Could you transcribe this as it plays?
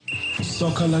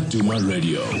Soccer Laduma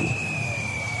Radio.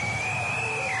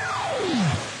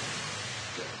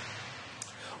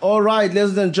 All right,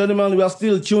 ladies and gentlemen, we are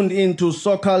still tuned in to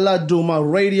Soccer Laduma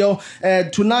Radio.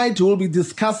 Tonight we'll be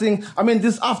discussing,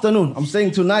 this afternoon,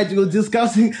 tonight we'll be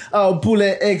discussing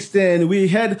Pule Extend. We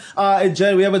have a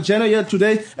general here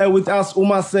today with us,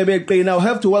 Umasebe Qena. Now I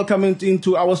have to welcome him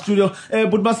into our studio.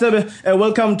 Budmasebe,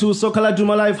 welcome to Soccer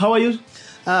Laduma Live. How are you?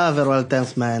 Very well,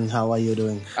 thanks, man. How are you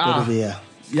doing? Good to be here.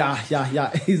 Yeah.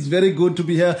 It's very good to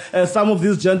be here. Some of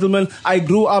these gentlemen, I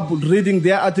grew up reading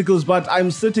their articles, but I'm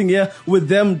sitting here with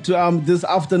them this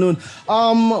afternoon.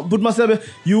 Budmasebe,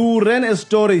 you ran a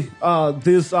story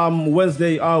this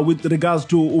Wednesday with regards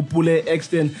to Upule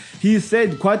Extend. He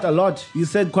said quite a lot.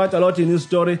 In his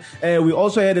story. We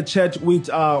also had a chat with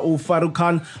Farouk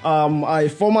Khan, a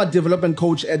former development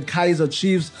coach at Kaizer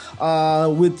Chiefs,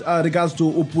 with regards to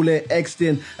Upule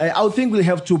Extend. I think we'll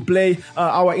have to play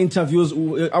our interview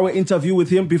with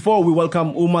him before we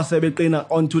welcome Umasebe Qena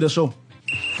onto the show.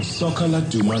 Soccer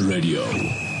Laduma Radio.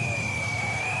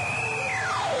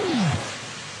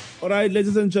 All right,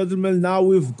 ladies and gentlemen, now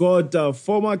we've got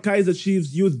former Kaizer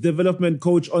Chiefs youth development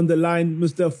coach on the line,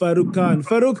 Mr. Farouk Khan.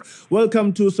 Farouk,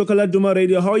 welcome to Soccer Laduma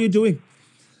Radio. How are you doing?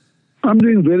 I'm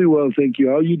doing very well, thank you.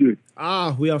 How are you doing?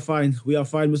 We are fine,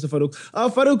 Mr. Farouk.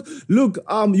 Farouk, look,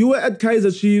 you were at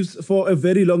Kaizer Chiefs for a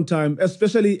very long time,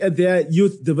 especially at their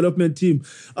youth development team.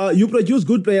 You produced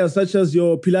good players such as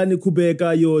your Pilani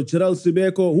Kubeka, your Gerald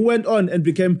Sibeko, who went on and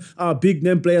became big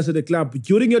name players at the club.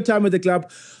 During your time at the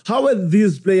club, how were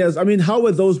those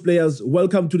players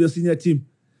welcomed to the senior team?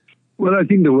 Well, I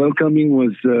think the welcoming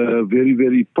was very,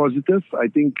 very positive. I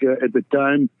think at the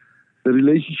time, the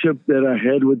relationship that I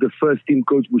had with the first team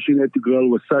coach, Mushin Etugral,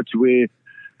 was such where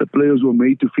the players were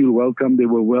made to feel welcome. They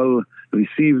were well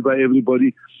received by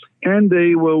everybody. And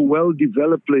they were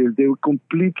well-developed players. They were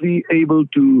completely able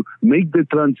to make the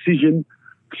transition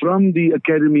from the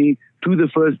academy to the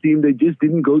first team. They just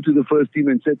didn't go to the first team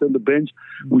and sit on the bench.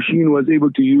 Mushin was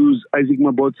able to use Isaac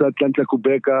Mabotsa, Tlantla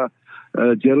Kubeka,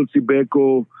 Gerald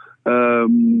Sibeko,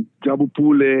 Jabu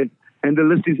Pule, and the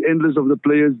list is endless of the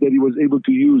players that he was able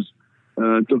to use.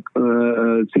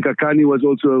 Sikakani was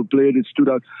also a player that stood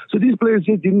out. So these players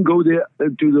just didn't go there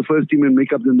to the first team and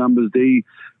make up the numbers. They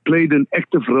played an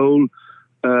active role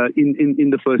in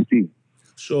the first team.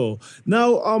 Sure.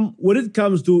 Now, when it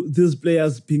comes to these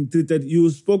players being treated, you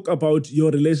spoke about your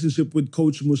relationship with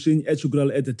Coach Mushin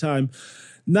Etugral at the time.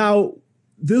 Now,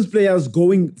 these players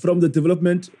going from the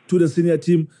development to the senior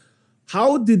team,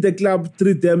 how did the club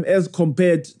treat them as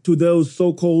compared to those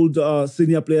so-called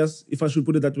senior players, if I should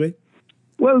put it that way?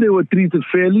 Well, they were treated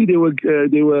fairly. They were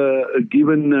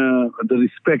given the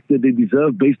respect that they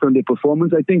deserve based on their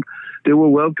performance. I think they were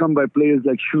welcomed by players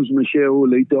like Shuz Masheo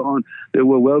later on. They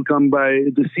were welcomed by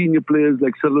the senior players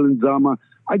like Cyril Nzama.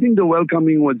 I think the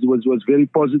welcoming was very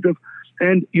positive.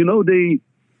 And,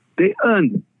 they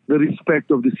earned the respect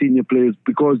of the senior players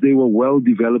because they were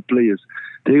well-developed players.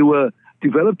 They were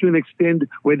developed to an extent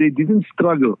where they didn't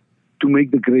struggle to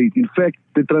make the grade. In fact,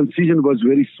 the transition was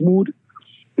very smooth.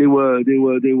 They were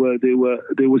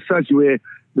such where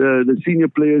the senior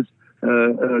players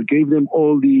gave them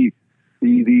all the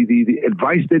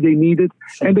advice that they needed,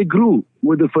 and they grew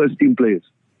with the first team players.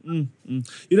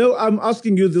 I'm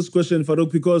asking you this question,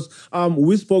 Farouk, because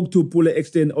we spoke to Pule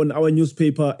Extend on our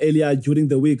newspaper earlier during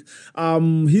the week.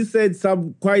 He said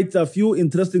quite a few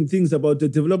interesting things about the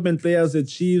development players at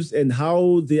Chiefs and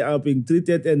how they are being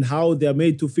treated and how they are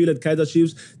made to feel at Kaizer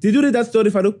Chiefs. Did you read that story,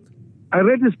 Farouk? I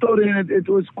read the story, and it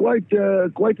was quite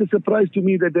a surprise to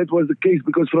me that was the case,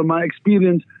 because from my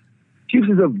experience, Chiefs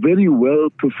is a very well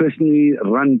professionally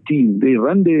run team. They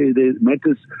run their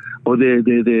matters or their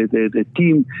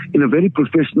team in a very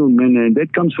professional manner, and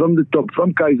that comes from the top,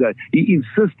 from Kaizer. He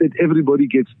insists that everybody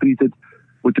gets treated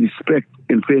with respect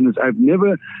and fairness. I've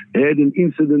never had an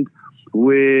incident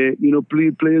where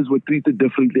players were treated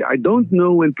differently. I don't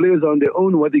know when players are on their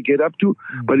own what they get up to,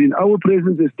 but in our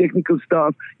presence as technical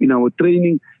staff, in our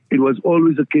training, it was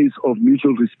always a case of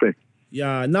mutual respect.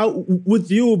 Yeah. Now, with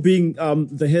you being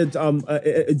the head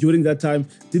during that time,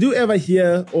 did you ever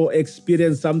hear or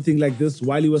experience something like this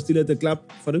while you were still at the club,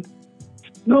 Farouk?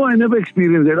 No, I never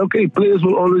experienced that. Okay, players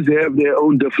will always have their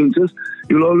own differences.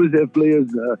 You'll always have players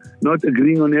not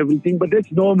agreeing on everything, but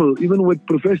that's normal. Even with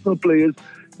professional players,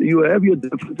 you have your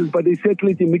differences, but they settle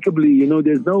it amicably. You know,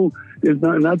 there's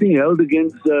nothing held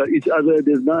against each other.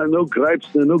 There's no gripes,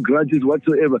 there are no grudges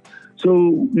whatsoever.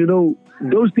 So, you know,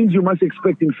 those things you must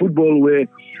expect in football, where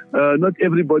not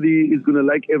everybody is going to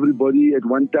like everybody at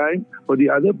one time or the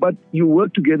other, but you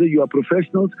work together, you are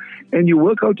professionals, and you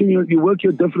work out and you work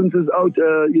your differences out,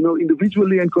 you know,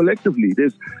 individually and collectively.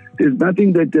 There's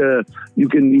nothing that you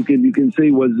can say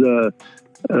was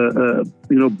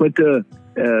you know, better.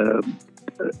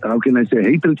 How can I say,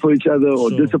 hatred for each other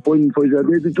or disappointment for each other.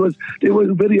 They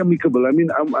were very amicable. I mean,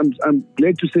 I'm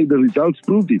glad to say the results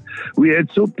proved it. We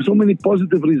had so many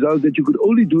positive results that you could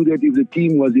only do that if the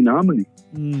team was in harmony.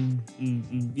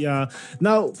 Yeah.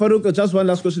 Now, Farouk, just one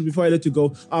last question before I let you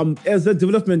go. As a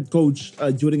development coach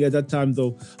during at that time,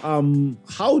 though,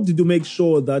 how did you make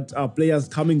sure that players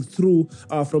coming through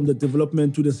from the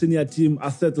development to the senior team are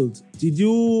settled? Did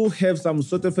you have some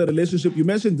sort of a relationship? You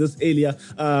mentioned this earlier,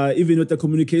 even with the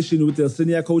communication with the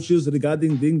senior coaches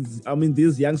regarding things. I mean,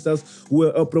 these youngsters who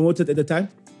were promoted at the time.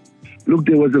 Look,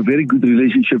 there was a very good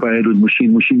relationship I had with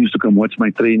Mushin. Mushin used to come watch my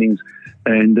trainings.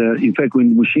 And in fact,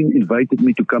 when Mushin invited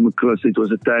me to come across, it was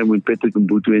a time when Patrick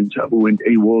Mbutu and Jabu went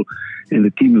AWOL and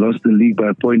the team lost the league by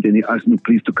a point, and he asked me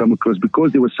please to come across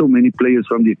because there were so many players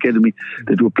from the academy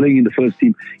that were playing in the first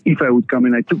team. If I would come,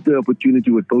 and I took the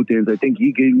opportunity with both hands. I think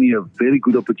he gave me a very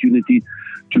good opportunity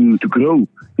to grow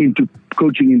into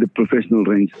coaching in the professional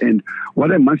ranks. And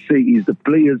what I must say is the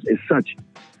players as such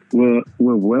were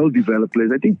well-developed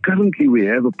players. I think currently we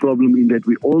have a problem in that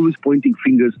we're always pointing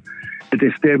fingers at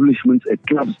establishments, at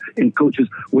clubs and coaches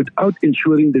without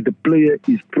ensuring that the player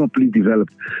is properly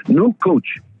developed. No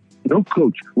coach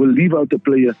will leave out a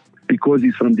player because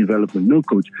he's from development. No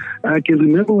coach. I can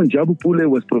remember when Jabu Pule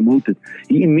was promoted,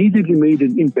 he immediately made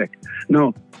an impact.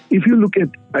 Now, if you look at,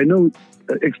 I know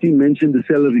XT mentioned the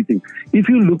salary thing. If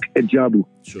you look at Jabu,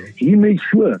 he made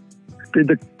sure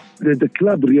that the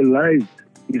club realized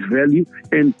his value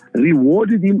and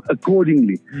rewarded him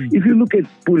accordingly. If you look at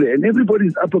Pule, and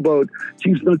everybody's up about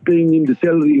Chiefs not paying him the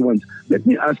salary he wants, let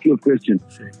me ask you a question.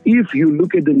 If you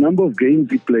look at the number of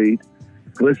games he played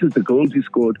versus the goals he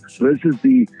scored versus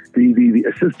the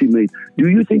assists he made, do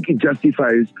you think it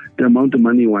justifies the amount of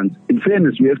money he wants? In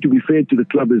fairness, we have to be fair to the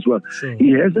club as well.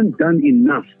 He hasn't done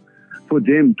enough for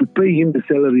them to pay him the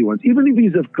salary once. Even if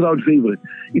he's a crowd favorite,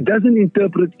 it doesn't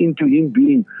interpret into him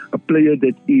being a player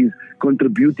that is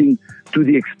contributing to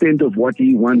the extent of what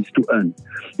he wants to earn.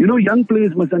 You know, young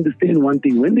players must understand one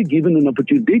thing. When they're given an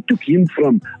opportunity, they took him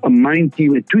from a mine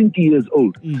team at 20 years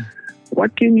old.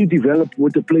 What can you develop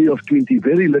with a player of 20?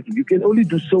 Very little. You can only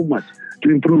do so much to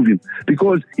improve him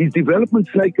because his development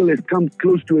cycle has come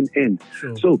close to an end.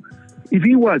 So if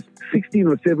he was 16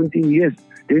 or 17 years,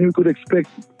 then we could expect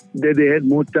that they had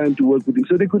more time to work with him.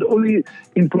 So they could only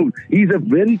improve. He's a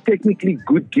very technically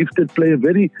good, gifted player,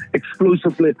 very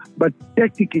explosive player. But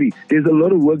tactically, there's a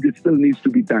lot of work that still needs to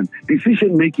be done.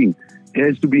 Decision-making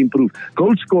has to be improved.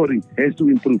 Goal scoring has to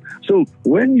improve. So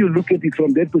when you look at it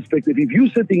from that perspective, if you're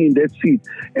sitting in that seat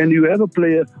and you have a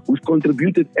player who's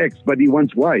contributed X, but he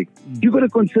wants Y, you've got to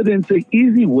consider and say,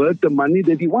 is he worth the money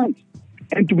that he wants?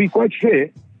 And to be quite fair,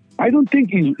 I don't think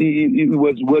he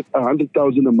was worth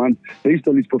 100,000 a month based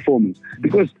on his performance.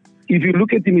 Because if you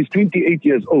look at him, he's 28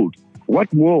 years old.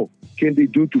 What more can they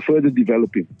do to further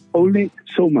develop him? Only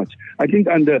so much. I think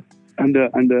under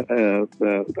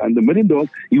Middendorp,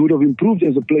 he would have improved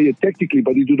as a player tactically,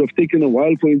 but it would have taken a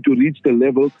while for him to reach the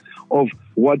level of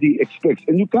what he expects.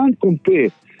 And you can't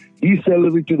compare his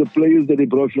salary to the players that they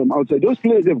brought from outside. Those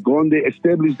players have gone there,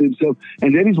 established themselves,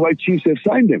 and that is why Chiefs have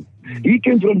signed them. He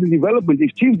came from the development.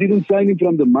 If Chiefs didn't sign him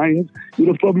from the mines, he would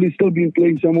have probably still been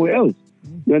playing somewhere else.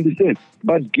 You understand?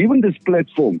 But given this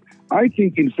platform, I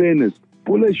think in fairness,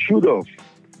 Pule should have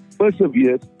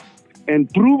persevered and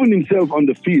proven himself on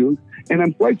the field, and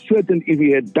I'm quite certain if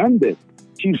he had done that,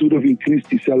 Chiefs would have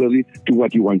increased his salary to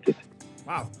what he wanted.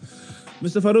 Wow.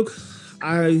 Mr. Farouk,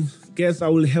 I guess I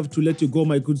will have to let you go,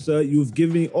 my good sir. You've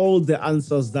given me all the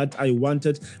answers that I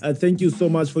wanted. Thank you so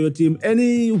much for your team.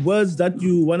 Any words that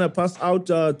you want to pass out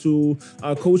to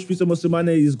Coach Pitso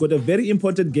Mosimane? He's got a very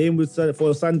important game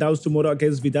for Sundowns tomorrow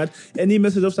against Wydad. Any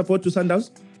message of support to Sundowns?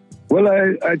 Well,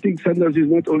 I think Sundowns is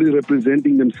not only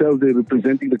representing themselves, they're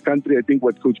representing the country. I think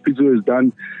what Coach Pitso has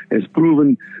done has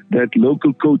proven that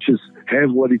local coaches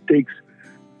have what it takes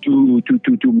to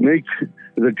make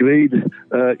the grade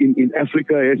in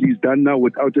Africa, as he's done now,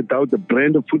 without a doubt, the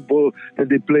brand of football that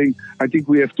they play. I think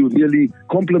we have to really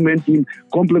compliment him,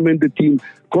 compliment the team,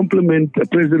 compliment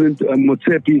President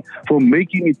Motsepe for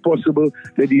making it possible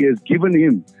that he has given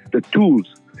him the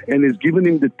tools and has given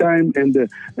him the time and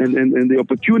the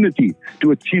opportunity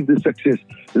to achieve the success.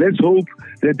 Let's hope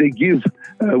that they give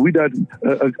Wydad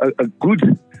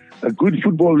a good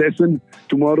football lesson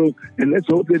tomorrow, and let's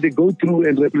hope that they go through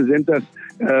and represent us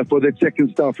for that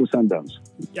second star for Sundowns.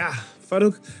 Yeah,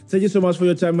 Farouk, thank you so much for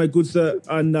your time, my good sir,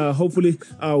 and hopefully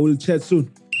we'll chat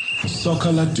soon. Soccer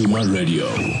Laduma Radio.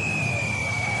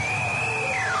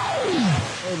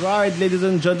 All right, ladies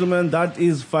and gentlemen, that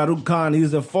is Farouk Khan.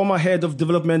 He's the former head of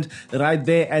development right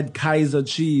there at Kaizer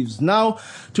Chiefs. Now,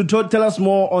 to tell us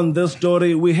more on this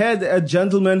story, we had a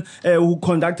gentleman who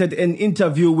conducted an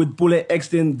interview with Pule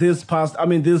Exton this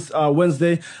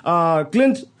Wednesday.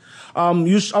 Clint,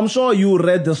 I'm sure you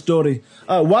read the story.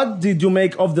 What did you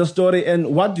make of the story,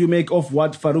 and what do you make of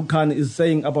what Farouk Khan is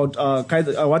saying about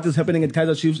what is happening at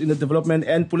Kaizer Chiefs in the development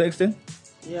and Pule Exton?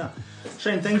 Yeah,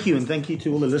 Shane, thank you, and thank you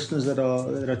to all the listeners that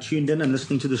are tuned in and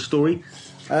listening to the story.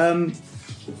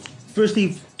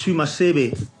 Firstly, to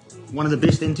Masebe, one of the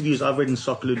best interviews I've read in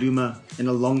Soccer Laduma in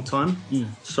a long time.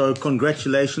 So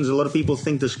congratulations. A lot of people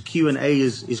think this Q&A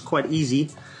is quite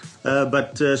easy,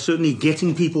 but certainly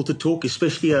getting people to talk,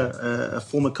 especially a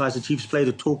former Kaizer Chiefs player,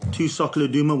 to talk to Soccer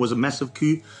Laduma was a massive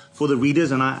coup for the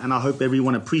readers, and I hope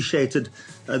everyone appreciated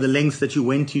the length that you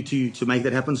went to make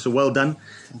that happen. So well done.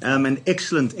 An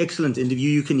excellent interview.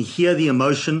 You can hear the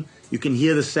emotion, you can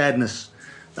hear the sadness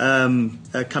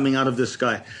coming out of this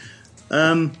guy.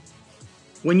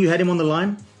 When you had him on the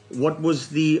line, what was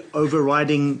the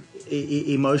overriding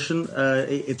emotion?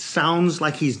 It sounds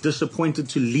like he's disappointed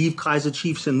to leave Kaizer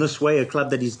Chiefs in this way, a club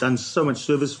that he's done so much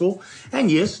service for.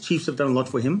 And yes, Chiefs have done a lot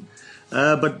for him.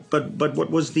 But what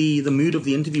was the mood of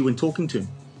the interview when talking to him?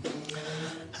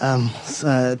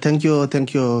 Thank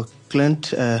you,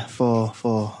 Clint,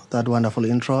 for that wonderful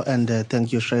intro, and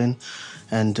thank you, Shane,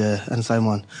 and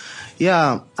Simon.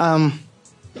 Yeah,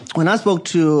 when I spoke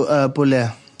to Pule,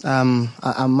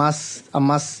 I must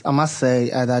say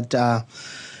that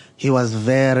he was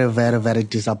very, very, very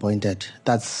disappointed.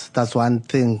 That's one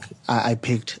thing I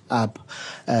picked up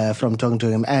from talking to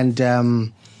him, and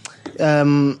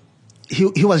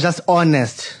he was just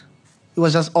honest. He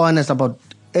was just honest about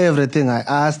everything I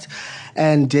asked,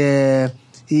 and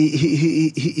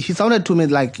he sounded to me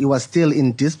like he was still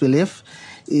in disbelief.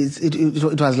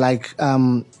 It was like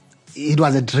it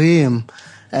was a dream,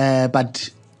 but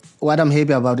what I'm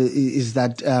happy about is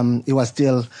that he was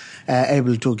still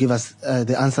able to give us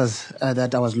the answers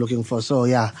that I was looking for. So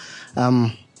yeah,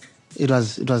 it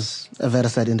was a very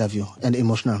sad interview and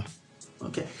emotional.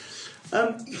 Okay,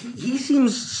 he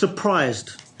seems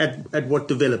surprised at what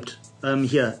developed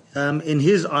here. In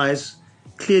his eyes,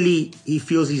 clearly he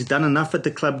feels he's done enough at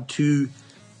the club to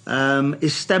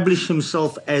establish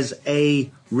himself as a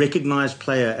recognized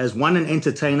player, as an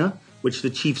entertainer, which the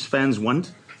Chiefs fans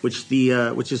want, which the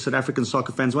South African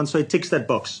soccer fans want. So he ticks that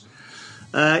box.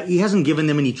 He hasn't given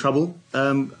them any trouble.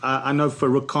 I know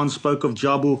Farouk Khan spoke of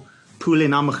Jabu Pule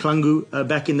Namaklangu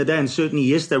back in the day, and certainly,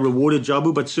 yes, they rewarded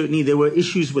Jabu, but certainly there were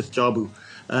issues with Jabu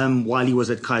while he was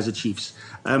at Kaizer Chiefs.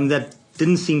 That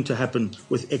didn't seem to happen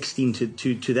with Eckstein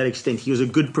to that extent. He was a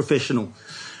good professional.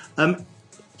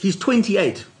 He's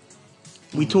 28.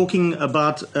 We're talking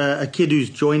about a kid who's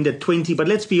joined at 20, but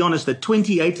let's be honest, at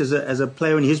 28 as a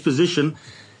player in his position,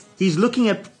 he's looking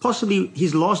at possibly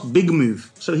his last big move.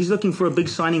 So he's looking for a big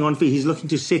signing on fee. He's looking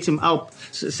to set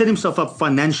himself up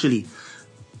financially.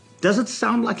 Does it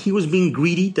sound like he was being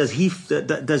greedy? Does he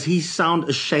sound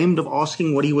ashamed of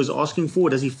asking what he was asking for?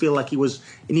 Does he feel like he was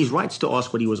in his rights to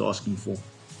ask what he was asking for?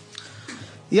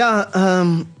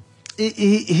 Yeah,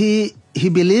 he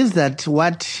believes that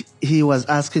what he was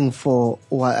asking for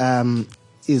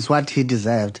is what he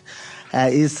deserved.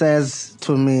 He says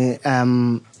to me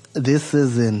this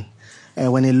season,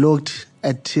 when he looked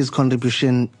at his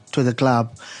contribution to the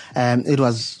club, it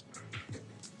was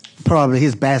probably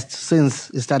his best since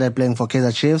he started playing for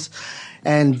Kaizer Chiefs.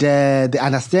 And the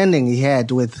understanding he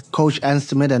had with Coach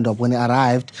Ernst Middendorp when he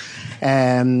arrived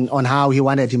on how he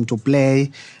wanted him to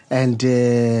play and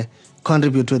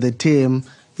contribute to the team,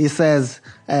 he says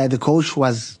the coach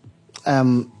was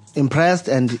impressed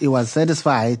and he was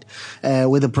satisfied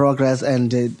with the progress,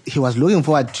 and he was looking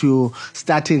forward to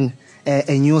starting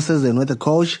a new season with the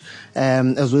coach,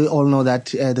 as we all know that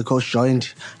the coach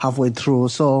joined halfway through.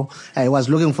 So he was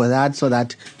looking for that so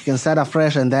that he can start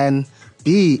afresh and then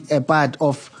be a part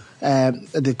of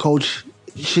the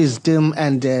coach's team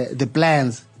and the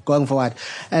plans going forward.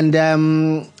 And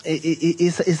he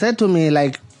said to me,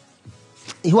 like,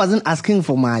 he wasn't asking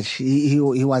for much. He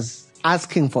was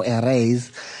asking for a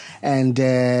raise, and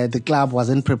the club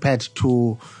wasn't prepared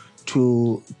to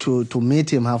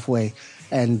meet him halfway.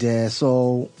 And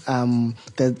so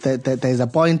there's a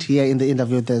point here in the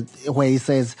interview where he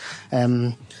says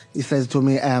to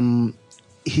me,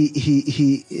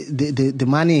 the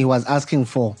money he was asking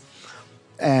for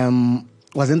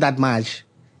wasn't that much.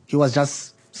 He was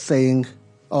just saying,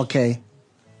 okay,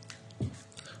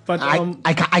 but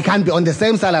I can't be on the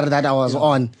same salary that I was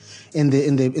on in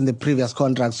the previous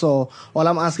contract. So all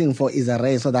I'm asking for is a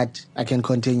raise so that I can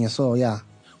continue. So yeah.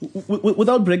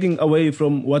 Without breaking away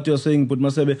from what you're saying, but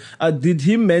Masebe, did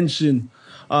he mention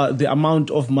the amount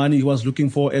of money he was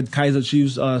looking for at Kaizer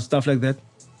Chiefs, stuff like that?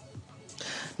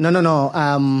 No.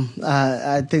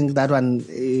 I think that one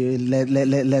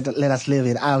let us leave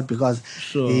it out because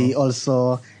Sure. he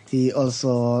also because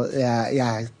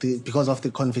of the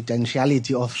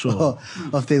confidentiality of Sure.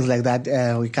 of things like that,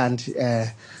 we can't.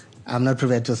 I'm not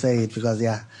prepared to say it because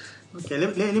Okay,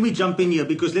 let me jump in here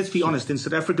because let's be honest, in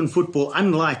South African football,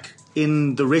 unlike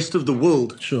in the rest of the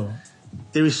world, Sure.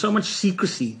 there is so much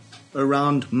secrecy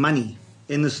around money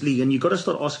in this league, and you've got to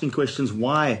start asking questions.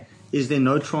 Why is there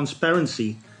no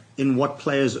transparency in what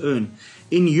players earn?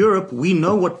 In Europe, we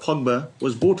know what Pogba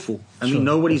was bought for, and we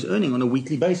know what he's earning on a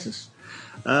weekly basis.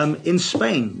 In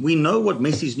Spain, we know what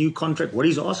Messi's new contract, what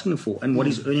he's asking for, and what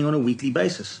he's earning on a weekly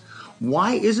basis.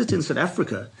 Why is it in South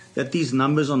Africa that these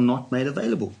numbers are not made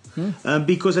available?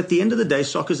 Because at the end of the day,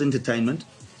 soccer's entertainment,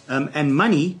 and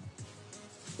money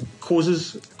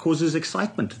causes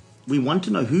excitement. We want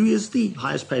to know who is the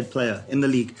highest paid player in the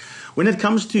league. When it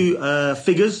comes to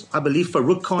figures, I believe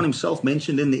Farouk Khan himself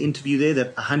mentioned in the interview there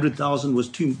that 100,000 was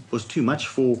too much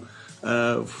for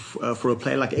a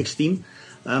player like Eckstein.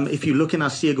 If you look in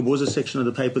our Sia Gaboza section of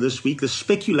the paper this week, the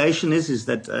speculation is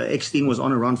that Eckstein was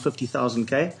on around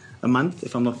 50,000 a month,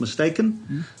 if I'm not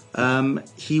mistaken.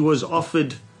 He was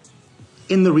offered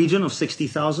in the region of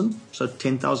 60,000, so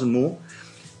 10,000 more.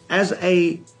 As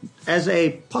a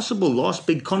possible last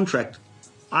big contract,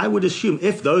 I would assume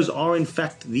if those are in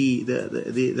fact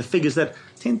the figures, that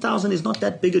 10,000 is not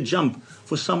that big a jump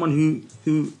for someone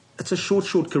who it's a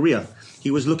short career. He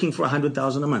was looking for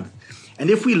 100,000 a month. And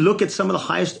if we look at some of the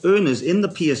highest earners in the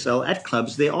PSL at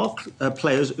clubs, there are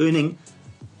players earning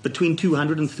between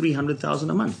 200 and 300,000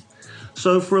 a month.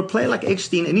 So for a player like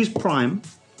Eckstein in his prime,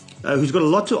 who's got a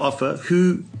lot to offer,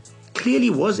 who clearly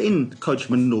was in Coach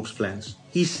Middendorp's plans.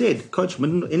 He said, Coach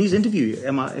Middendorp, in his interview,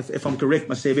 if I'm correct,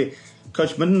 Masebe,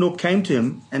 Coach Middendorp came to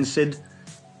him and said,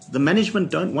 the management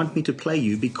don't want me to play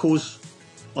you because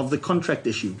of the contract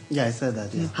issue. Yeah, I said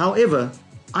that, yeah. However,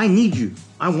 I need you.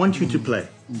 I want you to play.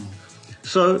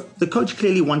 So the coach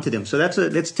clearly wanted him. So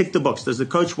let's tick the box. Does the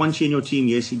coach want you in your team?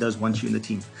 Yes, he does want you in the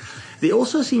team. There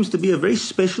also seems to be a very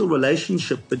special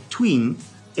relationship between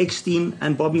Eckstein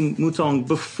and Bobby Moutong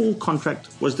before contract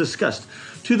was discussed,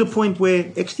 to the point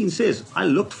where Eckstein says, I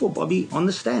looked for Bobby on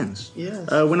the stands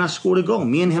when I scored a goal.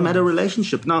 Me and him had a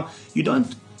relationship. Now,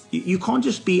 you can't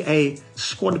just be a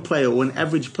squad player or an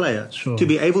average player to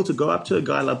be able to go up to a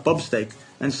guy like Bob Stake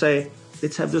and say,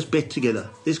 let's have this bet together.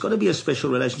 There's got to be a special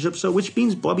relationship. So which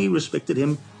means Bobby respected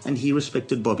him and he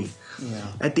respected Bobby. Yeah.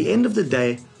 At the end of the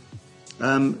day,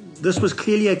 this was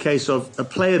clearly a case of a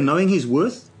player knowing his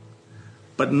worth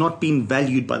but not being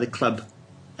valued by the club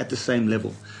at the same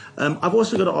level. I've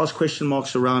also got to ask question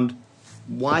marks around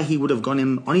why he would have gone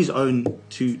in on his own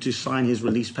to sign his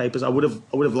release papers. I would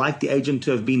have liked the agent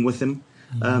to have been with him.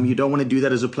 You don't want to do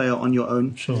that as a player on your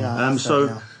own. Sure.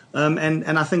 Yeah,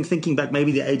 and I think thinking back,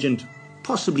 maybe the agent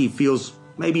possibly feels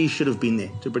maybe he should have been there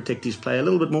to protect his player a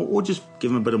little bit more, or just give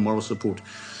him a bit of moral support.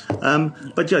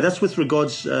 But yeah, that's with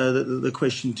regards the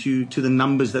question to the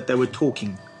numbers that they were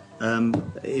talking.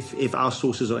 If our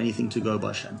sources are anything to go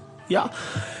by, Shan. Yeah.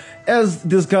 As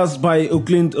discussed by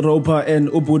Clint Roper and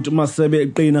Ubud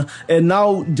Masebe Qina. And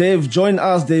now they've joined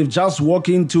us. They've just walked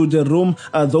into the room.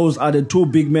 Those are the two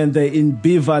big men there in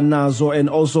Biva Nazo and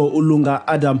also Ulunga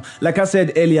Adam. Like I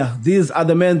said earlier, these are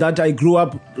the men that I grew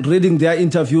up reading their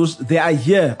interviews. They are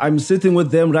here. I'm sitting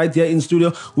with them right here in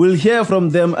studio. We'll hear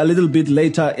from them a little bit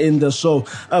later in the show.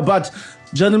 But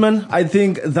gentlemen, I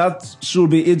think that should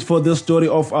be it for the story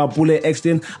of Pule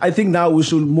Eckstein. I think now we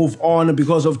should move on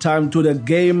because of time to the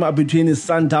game between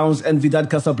Sundowns and Wydad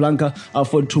Casablanca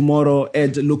for tomorrow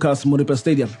at Lucas Moripe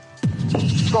Stadium.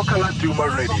 Soccer Duma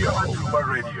Radio.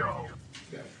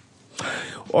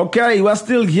 Okay, we're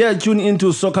still here. Tune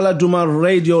into Soccer Duma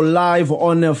Radio live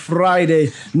on a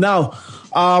Friday. Now,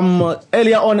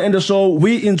 Earlier on in the show,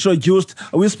 we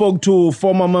spoke to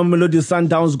former Mamelodi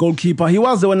Sundowns goalkeeper. He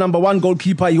was the number one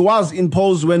goalkeeper. He was in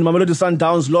pose when Mamelodi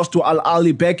Sundowns lost to Al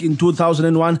Ahly back in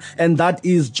 2001, and that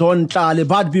is John Tlale.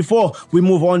 But before we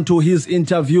move on to his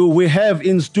interview, we have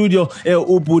in studio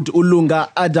Ubud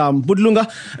Ulunga Adam. Budlunga,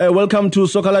 welcome to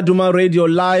Soccer Laduma Radio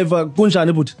Live.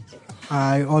 Kunjani Bud?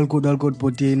 All good,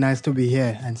 Buddy. Nice to be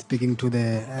here and speaking to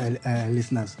the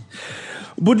listeners.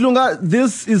 Budlunga,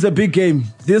 this is a big game.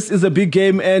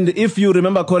 And if you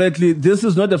remember correctly, this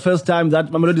is not the first time that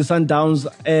Mamelodi Sundowns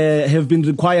have been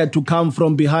required to come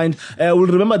from behind. We'll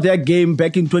remember their game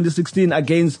back in 2016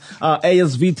 against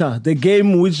AS Vita, the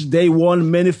game which they won.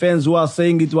 Many fans who are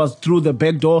saying it was through the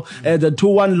back door. The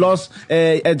 2-1 loss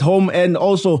at home, and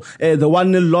also the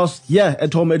 1-0 loss here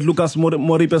at home at Lucas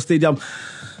Moripe Stadium.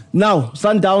 Now,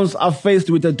 Sundowns are faced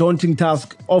with the daunting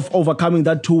task of overcoming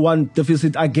that 2-1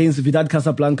 deficit against Wydad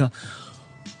Casablanca.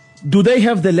 Do they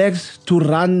have the legs to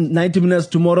run 90 minutes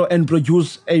tomorrow and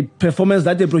produce a performance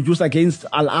that they produced against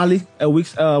Al Ahly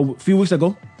a few weeks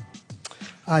ago?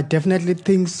 I definitely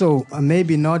think so.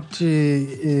 Maybe not,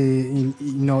 in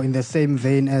the same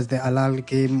vein as the Al Ahly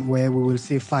game where we will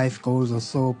see 5 goals or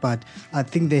so, but I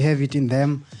think they have it in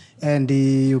them. And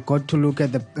you got to look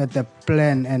at the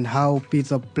plan and how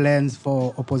Pizza plans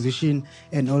for opposition,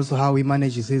 and also how he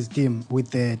manages his team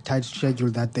with the tight schedule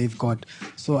that they've got.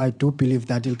 So I do believe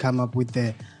that he'll come up with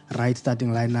the right starting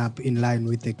lineup in line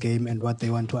with the game and what they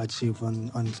want to achieve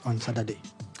on Saturday.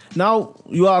 Now,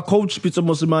 you are Coach Pitso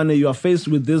Mosimane. You are faced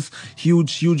with this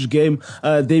huge game.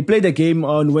 They played a game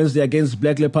on Wednesday against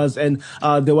Black Leopards, and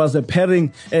there was a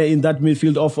pairing in that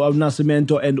midfield of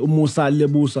Nascimento and Musa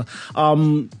Lebusa.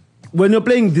 When you're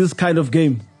playing this kind of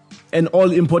game, an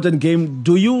all-important game,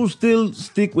 do you still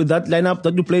stick with that lineup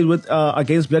that you played with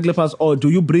against Black Leopards, or do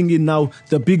you bring in now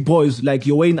the big boys like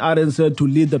Wayne Arendse to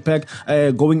lead the pack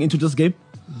going into this game?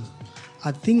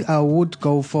 I think I would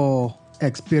go for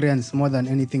experience more than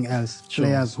anything else. Sure.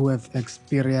 Players who have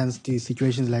experienced the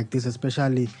situations like this,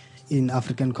 especially in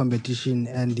African competition,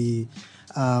 and the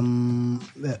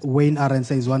Wayne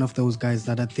Arendse is one of those guys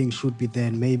that I think should be there.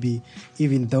 Maybe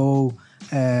even though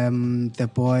the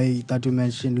boy that you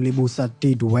mentioned, Lebusa,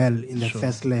 did well in the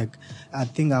first leg, I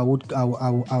think I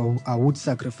would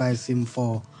sacrifice him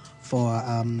for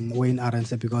Wayne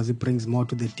Arendse, because he brings more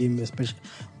to the team, especially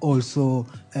also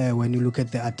when you look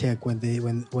at the attack when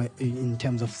in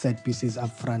terms of set pieces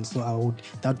up front. So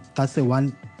that's the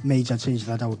one major change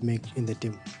that I would make in the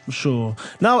team. Sure.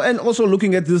 Now, and also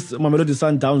looking at this Mamelodi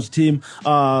Sundowns team,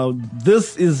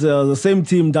 this is the same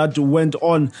team that went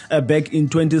on back in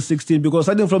 2016, because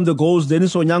starting from the goals,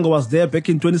 Dennis Onyango was there back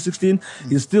in 2016.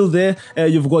 He's still there.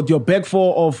 You've got your back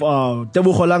four of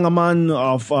Tebogo Langerman,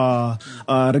 of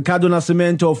Ricardo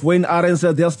Nascimento, of Wayne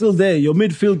Arendse. They are still there. Your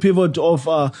midfield pivot of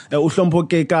Uhlompo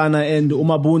Kekana and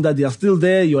Umabunda, they are still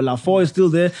there. Your Lafort is still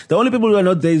there. The only people who are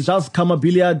not there is just Kama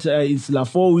Billiard. It's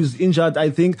Lafort who is injured, I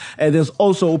think. There's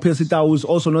also Upesita, who is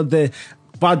also not there.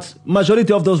 But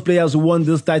majority of those players who won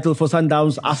this title for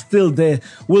Sundowns are still there.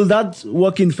 Will that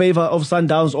work in favor of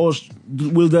Sundowns, or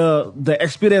will the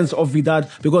experience of Wydad,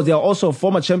 because they are also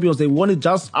former champions, they won it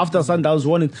just after Sundowns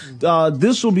won it.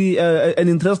 This should be an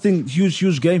interesting,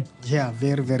 huge game. Yeah,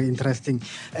 very, very interesting.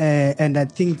 And I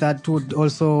think that would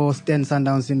also stand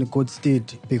Sundowns in a good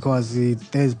state, because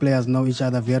these players know each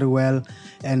other very well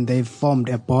and they've formed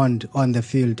a bond on the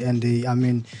field.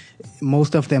 And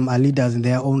most of them are leaders in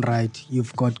their own right.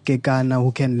 You've got Kekana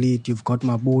who can lead, you've got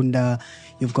Mabunda,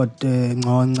 you've got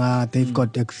Ngonga, they've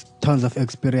got tons of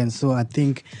experience. So I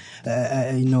think,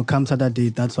 come Saturday,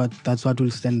 that's what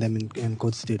will stand them in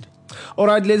good state. All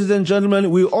right, ladies and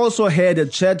gentlemen, we also had a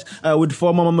chat with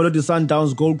former Mamelodi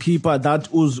Sundowns goalkeeper, that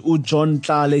was John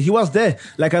Tlale. He was there,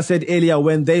 like I said earlier,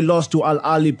 when they lost to Al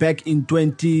Ahly back in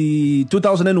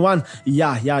 2001.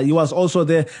 Yeah, he was also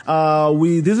there.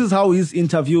 This is how his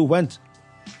interview went.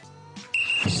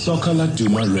 Soccer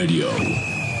Laduma Radio.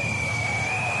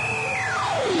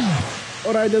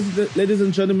 All right, ladies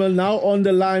and gentlemen, now on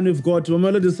the line we've got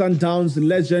Mamelodi Sundowns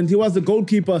legend. He was the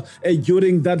goalkeeper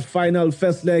during that final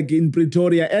first leg in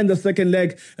Pretoria and the second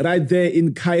leg right there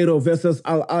in Cairo versus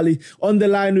Al Ahly. On the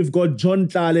line we've got John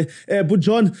Tlale. But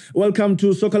John, welcome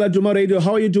to Soccer Laduma Radio.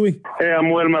 How are you doing? Hey,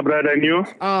 I'm well, my brother, and you?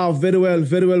 Very well,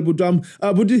 Butam.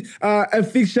 A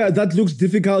fixture that looks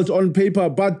difficult on paper,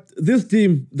 but this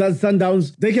team, that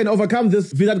Sundowns, they can overcome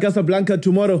this Wydad Casablanca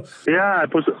tomorrow. Yeah,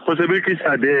 possibilities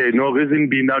are there. No reason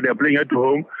being now they're playing at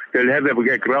home. They'll have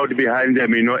a crowd behind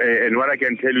them, and what I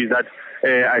can tell you is that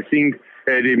I think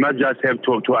they must just have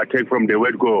to attack from the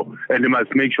word go, and they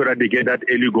must make sure that they get that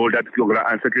early goal that's going to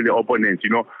unsettle the opponents,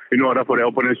 in order for the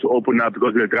opponents to open up,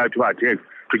 because they'll try to attack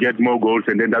to get more goals,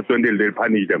 and then that's when they'll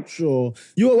punish them. Sure.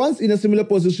 You were once in a similar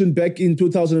position back in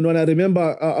 2001, I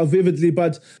remember vividly,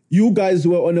 but you guys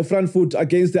were on the front foot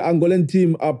against the Angolan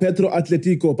team, Petro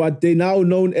Atletico, but they now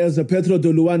known as Petro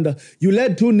de Luanda. You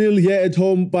led 2-0 here at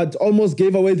home, but almost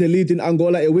gave away the lead in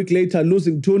Angola a week later,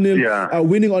 losing 2-0,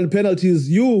 winning on penalties.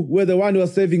 You were the one who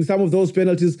was saving some of those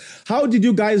penalties. How did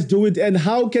you guys do it, and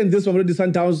how can this Mamelodi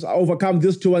Sundowns overcome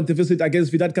this 2-1 deficit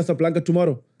against Wydad Casablanca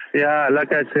tomorrow? Yeah,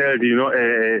 like I said,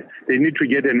 they need to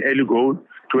get an early goal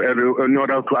in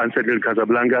order to unsettle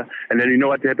Casablanca. And then you know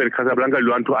what happened? Casablanca will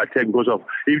want to attack because of,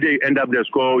 if they end up their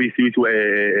score, what do you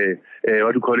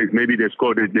call it? Maybe they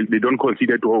score, they don't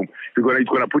concede at home. It's going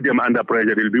to put them under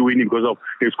pressure. They'll be winning because of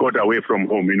they scored away from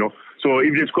home, So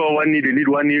if they score 1-0, they lead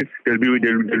 1-0,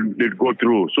 they'll go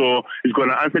through. So it's going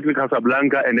to unsettle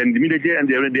Casablanca, and then immediately and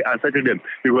they unsettle them,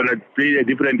 they're going to play a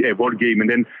different ball game, and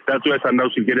then that's where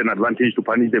Sundowns will get an advantage to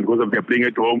punish them because of they're playing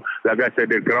at home. Like I said,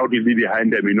 the crowd will be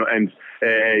behind them, and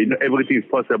everything is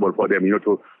possible for them,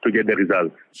 to get the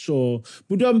result. Sure.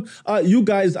 But you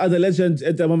guys are the legends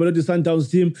at the Mamelodi Sundowns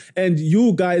team, and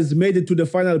you guys made it to the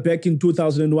final back in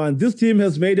 2001. This team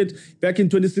has made it back in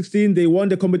 2016. They won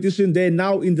the competition. They're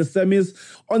now in the semis,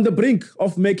 on the brink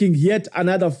of making yet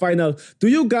another final. Do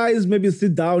you guys maybe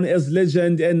sit down as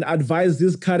legend and advise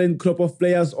this current crop of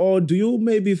players, or do you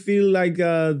maybe feel like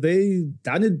they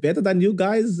done it better than you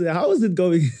guys? How is it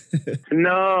going?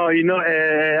 No,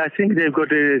 I think they've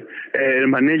got a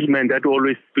management that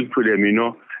always speaks to them,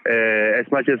 As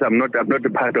much as I'm not a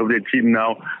part of the team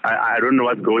now, I don't know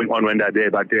what's going on when they're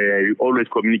there, but I always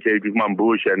communicate with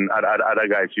Mambush and other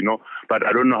guys, But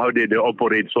I don't know how they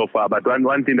operate so far. But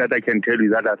one thing that I can tell you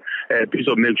is that please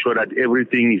make sure that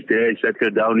everything is there,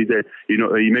 settled down.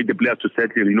 You make the players to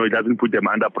settle. It doesn't put them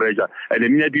under pressure. And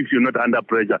immediately if you're not under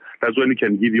pressure, that's when you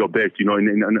can give your best, in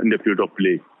the field of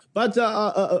play. But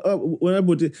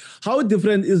how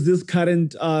different is this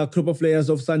current crop of players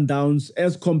of Sundowns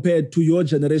as compared to your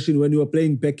generation when you were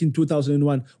playing back in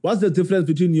 2001? What's the difference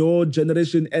between your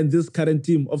generation and this current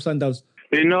team of Sundowns?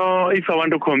 If I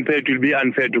want to compare, it will be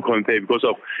unfair to compare because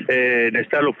of the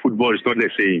style of football is not the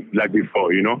same like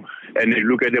before, And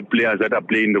look at the players that are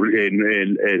playing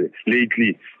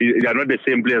lately. They are not the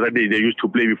same players that they used to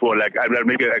play before. Like, I'll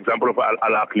make an example of Al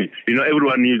Ahly.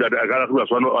 Everyone knew that Al Ahly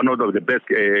was one of the best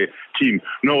team.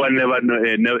 No one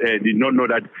did not know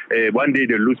that one day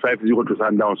they lose 5-0 to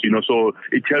Sundowns, So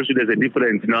it tells you there's a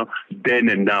difference now, then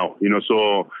and now,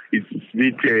 So it's a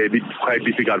bit quite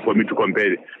difficult for me to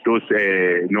compare those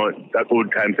that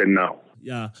old times and now.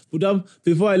 Yeah. But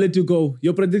before I let you go,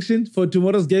 your prediction for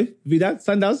tomorrow's game, Wydad,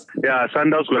 Sundowns? Yeah,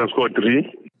 Sundowns going to score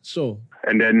 3. Sure.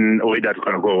 And then Wydad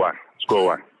going to go 1. Score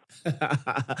 1.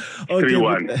 Okay,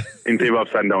 3-1 in favor of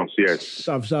Sundowns, yes.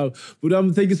 Sharp.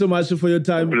 But thank you so much for your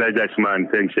time. Pleasure, man.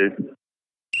 Thanks,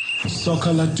 Soccer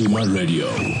Laduma Radio.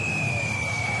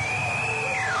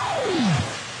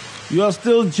 You are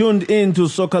still tuned in to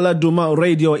Soccer Laduma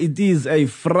Radio. It is a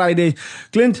Friday.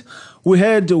 Clint, we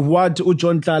heard what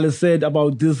John Tlale said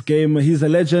about this game. He's a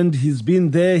legend. He's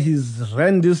been there. He's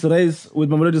ran this race with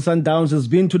Mamelodi Sundowns. He's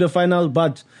been to the final,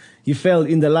 but he fell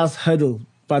in the last hurdle.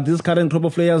 But this current group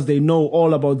of players, they know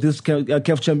all about this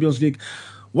CAF Champions League.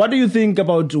 What do you think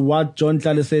about what John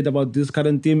Tlale said about this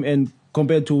current team and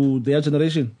compared to their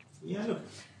generation? Yeah, look,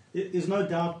 there's no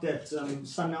doubt that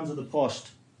Sundowns of the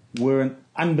past were an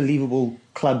unbelievable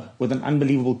club with an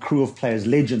unbelievable crew of players,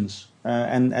 legends,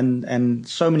 and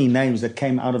so many names that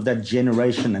came out of that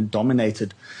generation and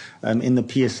dominated in the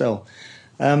PSL.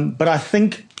 But I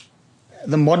think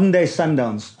the modern day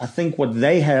Sundowns, I think what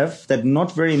they have that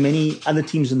not very many other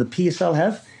teams in the PSL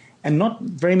have, and not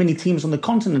very many teams on the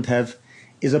continent have,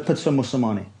 is a Pitso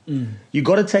Mosimane. You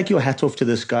got to take your hat off to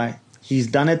this guy. He's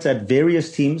done it at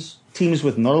various teams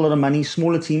with not a lot of money,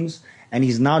 smaller teams, and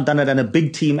he's now done it at a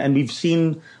big team. And we've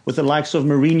seen with the likes of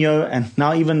Mourinho and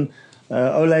now even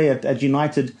Ole at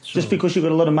United, sure. Just because you've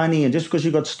got a lot of money and just because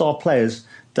you've got star players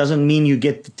doesn't mean you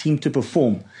get the team to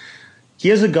perform.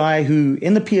 Here's a guy who,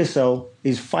 in the PSL,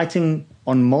 is fighting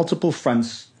on multiple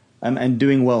fronts and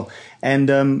doing well.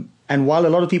 And while a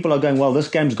lot of people are going, well, this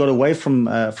game's got away from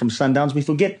Sundowns, we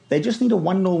forget they just need a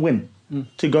 1-0 win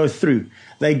to go through.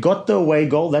 They got the away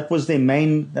goal. That was their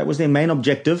main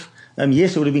objective.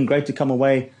 Yes, it would have been great to come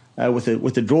away with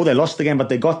a draw. They lost the game, but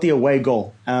they got the away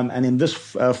goal. And in this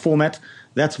format,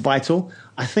 that's vital.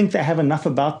 I think they have enough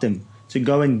about them to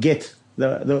go and get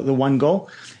the one goal.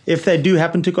 If they do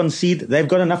happen to concede, they've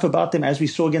got enough about them, as we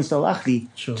saw against Al Ahly,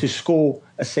 to score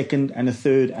a second and a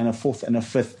third and a fourth and a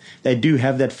fifth. They do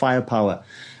have that firepower.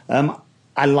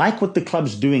 I like what the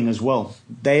club's doing as well.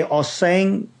 They are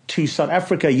saying to South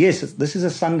Africa, yes, this is a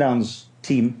Sundowns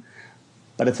team,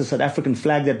 but it's a South African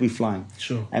flag that we're flying.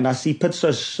 Sure. And I see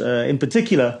Pitsos in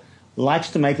particular likes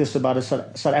to make this about a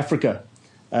South Africa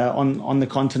on the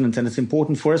continent, and it's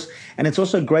important for us. And it's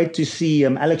also great to see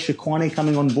Alex Shakwane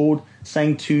coming on board,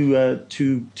 saying to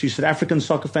South African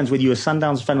soccer fans, whether you're a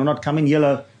Sundowns fan or not, come in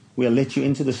yellow, we'll let you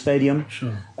into the stadium.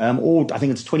 Sure. Or I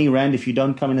think it's 20 Rand if you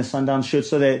don't come in a Sundowns shirt.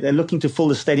 So they're looking to fill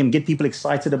the stadium, get people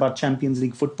excited about Champions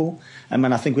League football. And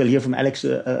I think we'll hear from Alex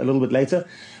a little bit later.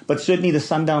 But certainly the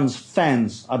Sundowns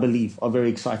fans, I believe, are very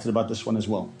excited about this one as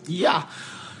well. Yeah.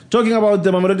 Talking about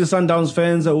the Mamelodi Sundowns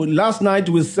fans, last night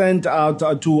we sent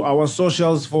out to our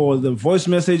socials for the voice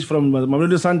message from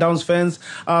Mamelodi Sundowns fans,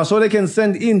 so they can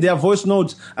send in their voice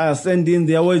notes, send in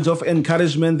their words of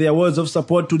encouragement, their words of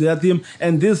support to their team,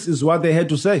 and this is what they had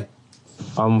to say.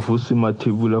 I'm Vusi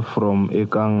Matibula from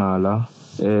Ekangala.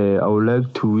 I would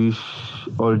like to wish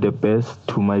all the best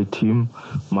to my team,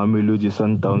 Mamelodi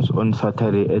Sundowns, on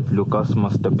Saturday at Lucas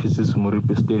Masterpieces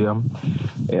Moripe Stadium.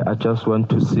 I just want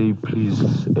to say,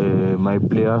 please, my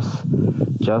players,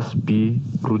 just be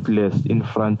ruthless in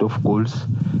front of goals,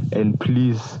 and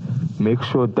please make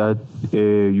sure that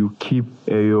you keep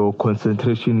your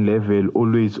concentration level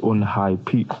always on high.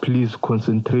 Please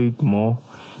concentrate more.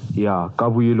 Yeah,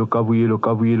 Kabuyelo, Kabuyelo,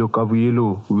 Kabuyelo,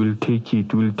 Kabuyelo. We'll take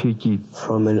it.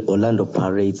 From an Orlando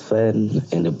Pirates fan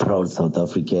and a proud South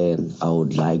African, I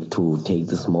would like to take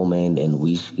this moment and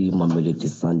wish Mamelodi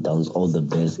Sundowns all the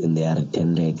best in their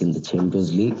return leg in the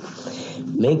Champions League.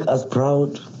 Make us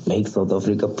proud, make South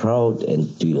Africa proud,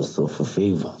 and do yourself a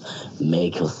favor.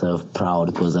 Make yourself proud,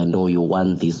 because I know you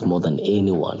want this more than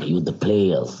anyone. You the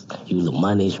players, you the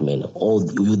management,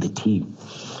 you the team.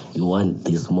 You want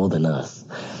this more than us.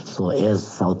 So as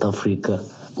South Africa,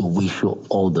 we wish you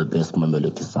all the best,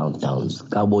 Mamelodi Sundowns.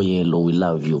 Kaboyelo, we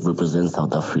love you. Represent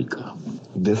South Africa.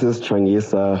 This is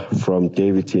Changisa from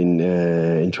Davidson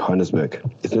in Johannesburg.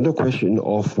 It's not a question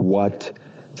of what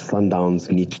Sundowns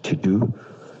need to do,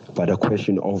 but a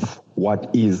question of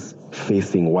what is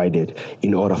facing Wydad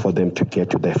in order for them to get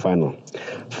to the final.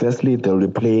 Firstly, they'll be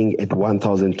playing at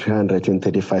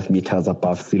 1,335 meters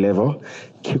above sea level.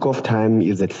 Kickoff time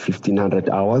is at 1,500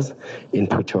 hours in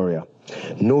Pretoria.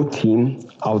 No team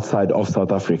outside of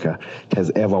South Africa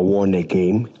has ever won a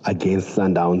game against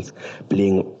Sundowns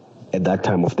playing at that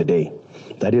time of the day.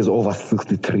 That is over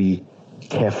 63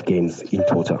 CAF games in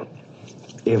total.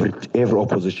 Every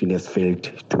opposition has failed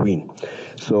to win.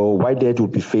 So Wydad will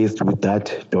be faced with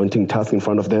that daunting task in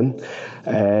front of them.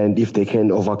 And if they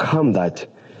can overcome that,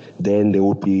 then they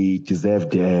will be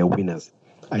deserved winners.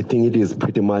 I think it is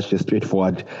pretty much as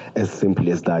straightforward, as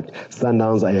simple as that.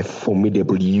 Sundowns are a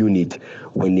formidable unit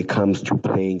when it comes to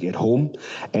playing at home.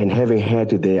 And having had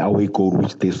the away goal,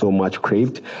 which they so much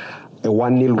craved, a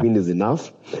 1-0 win is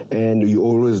enough. And you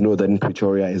always know that in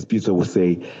Pretoria, as Peter will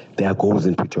say, there are goals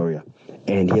in Pretoria.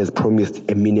 And he has promised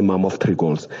a minimum of 3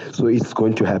 goals. So it's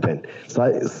going to happen. So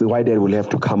Wydad will have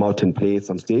to come out and play at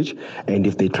some stage. And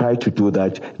if they try to do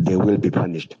that, they will be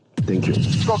punished. Thank you.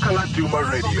 Soccer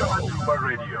Laduma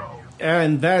Radio.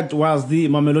 And that was the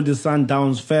Mamelodi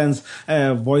Sundowns fans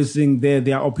voicing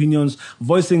their opinions,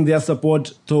 voicing their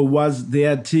support towards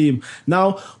their team.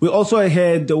 Now, we also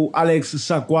had Alex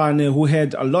Shakwane, who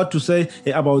had a lot to say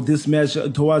about this match,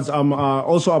 towards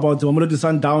also about the Mamelodi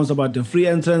Sundowns, about the free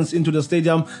entrance into the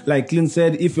stadium. Like Clint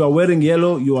said, if you are wearing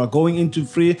yellow, you are going into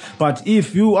free. But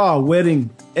if you are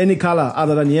wearing any color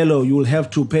other than yellow, you will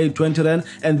have to pay 20 Rand.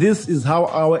 And this is how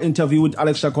our interview with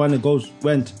Alex Shakwane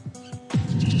went.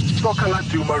 Soccer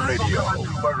Laduma Radio.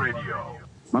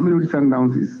 Mamelodi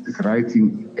Sundowns is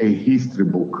writing a history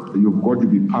book. You've got to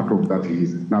be part of that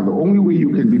history. Now, the only way you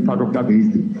can be part of that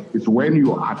history is when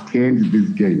you attend this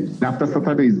game. After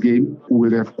Saturday's game, we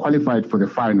will have qualified for the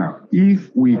final. If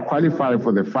we qualify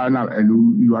for the final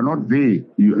and you are not there,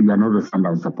 you are not a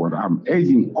Sundowns supporter. I'm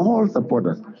urging all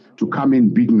supporters to come in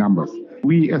big numbers.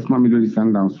 We, as Mamelodi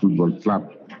Sundowns Football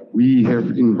Club, we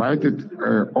have invited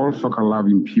all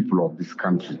soccer-loving people of this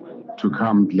country to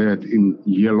come clad in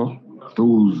yellow.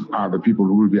 Those are the people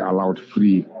who will be allowed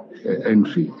free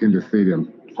entry in the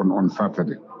stadium on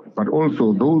Saturday. But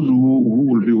also those who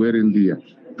will be wearing the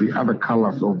other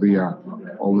colors of their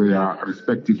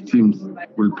respective teams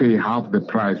will pay half the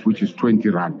price, which is 20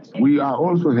 Rand. We are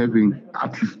also having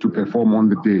artists to perform on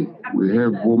the day. We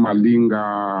have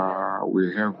Bomalinga,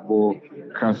 we have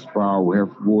Casper, we have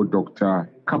Doctor, a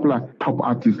couple of top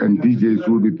artists and DJs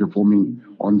who will be performing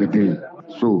on the day.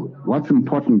 So what's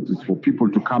important is for people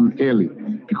to come early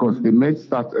because the match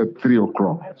starts at 3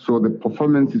 o'clock. So the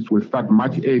performances will start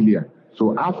much earlier.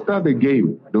 So after the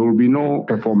game, there will be no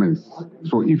performance.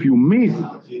 So if you miss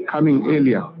coming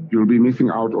earlier, you'll be missing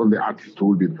out on the artists who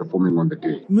will be performing on the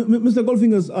day. Mr.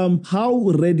 Goldfingers, how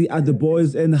ready are the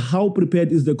boys and how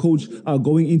prepared is the coach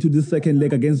going into this second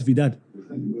leg against Wydad?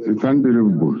 It's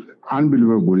unbelievable.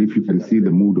 Unbelievable if you can see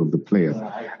the mood of the players.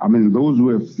 I mean, those who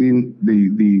have seen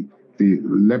the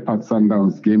Leopard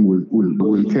Sundowns game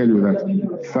will tell you that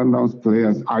Sundowns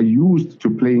players are used to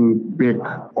playing back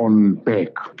on back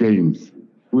games.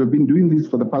 We've been doing this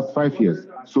for the past 5 years.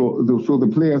 So the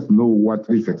players know what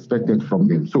is expected from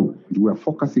them. So we are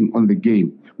focusing on the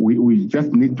game. We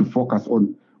just need to focus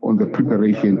on the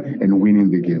preparation and winning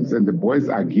the games. And the boys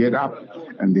are geared up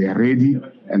and they are ready.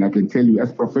 And I can tell you,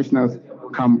 as professionals,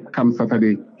 come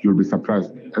Saturday, you'll be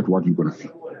surprised at what you're going to see.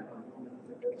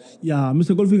 Yeah,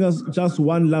 Mr. Goldfingers, just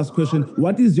one last question.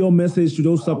 What is your message to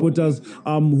those supporters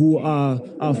who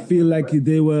feel like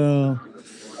they were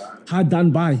hard done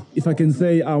by, if I can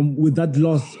say, with that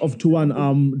loss of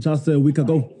 2-1 just a week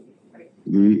ago?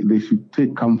 They should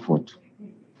take comfort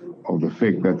of the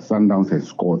fact that Sundowns has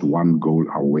scored 1 goal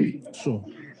away. Sure.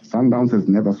 Sundowns has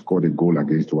never scored a goal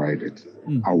against Wydad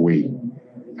away.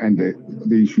 And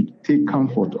they should take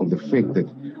comfort of the fact that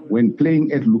when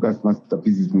playing at Lucas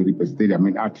Masterpiece Moripe Stadium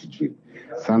in altitude,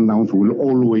 Sundowns will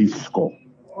always score.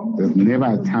 There's never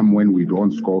a time when we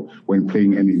don't score when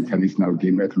playing an international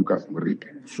game at Lucas Moripe.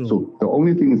 Sure. So the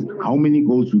only thing is how many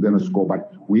goals we're going to score,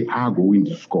 but we are going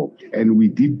to score. And we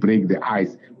did break the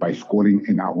ice by scoring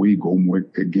an away goal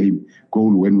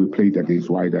when we played against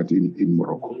Wydad in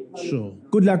Morocco. Sure.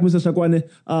 Good luck, Mr. Shakwane,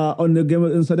 on the game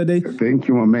on Saturday. Thank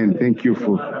you, my man. Thank you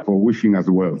for wishing us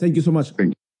well. Thank you so much. Thank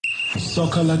you.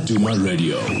 Soccer Laduma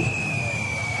Radio.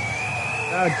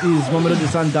 That is Mamelodi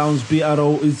Sundowns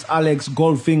BRO. It's Alex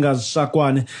Goldfingers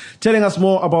Shakwane telling us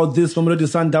more about this Mamelodi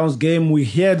Sundowns game. We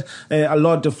heard a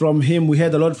lot from him. We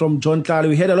heard a lot from John Tlale.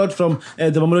 We heard a lot from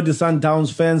the Mamelodi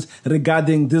Sundowns fans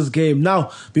regarding this game.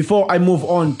 Now, before I move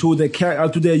on to the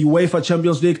UEFA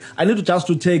Champions League, I need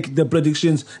to take the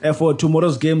predictions for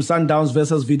tomorrow's game, Sundowns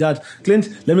versus Wydad. Clint,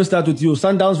 let me start with you.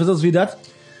 Sundowns versus Wydad?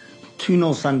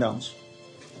 2-0 Sundowns.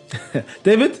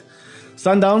 David?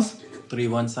 Sundowns?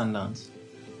 3-1 Sundowns.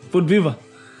 Foot Viva?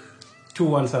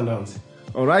 2-1 Sundowns.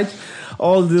 All right.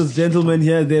 All these gentlemen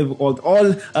here, they've got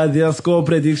all their score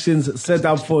predictions set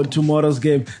up for tomorrow's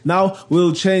game. Now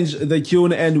we'll change the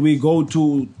tune and we go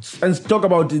to and talk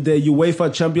about the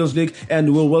UEFA Champions League,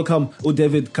 and we'll welcome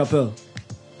David Capel.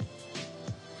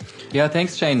 Yeah,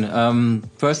 thanks, Shane.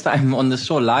 First time on the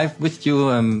show live with you.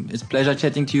 It's a pleasure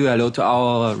chatting to you. Hello to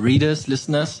our readers,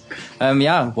 listeners.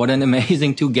 What an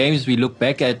amazing 2 games. We look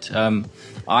back at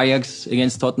Ajax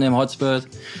against Tottenham Hotspur.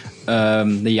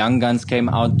 The young guns came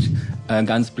out,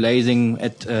 guns blazing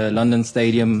at London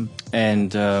Stadium,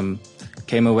 and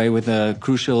came away with a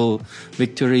crucial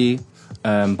victory.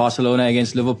 Barcelona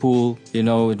against Liverpool, it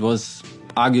was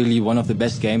arguably one of the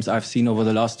best games I've seen over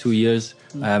the last 2 years.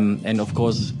 And of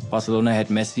course, Barcelona had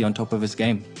Messi on top of his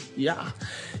game. Yeah.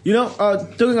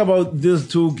 Talking about these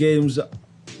 2 games,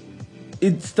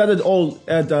 it started all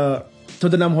at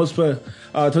Tottenham Hotspur.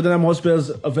 Tottenham Hotspur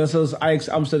versus Ajax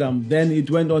Amsterdam. Then it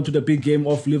went on to the big game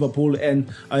of Liverpool and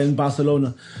in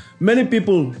Barcelona. Many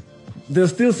people,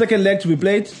 there's still second leg to be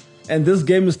played, and this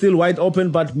game is still wide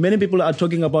open, but many people are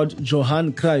talking about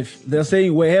Johan Cruyff. They're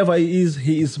saying wherever he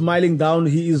is smiling down.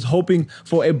 He is hoping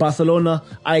for a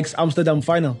Barcelona-Ajax Amsterdam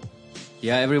final.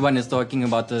 Yeah, everyone is talking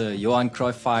about the Johan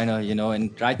Cruyff final,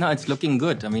 and right now it's looking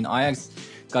good. I mean, Ajax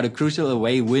got a crucial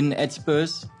away win at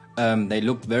Spurs. They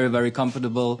look very, very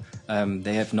comfortable.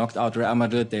 They have knocked out Real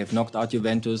Madrid. They have knocked out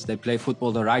Juventus. They play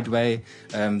football the right way.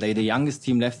 They're the youngest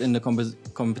team left in the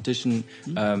competition.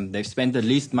 They've spent the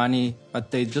least money,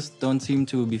 but they just don't seem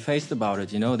to be phased about it.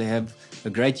 They have a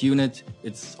great unit.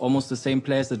 It's almost the same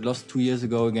players that lost 2 years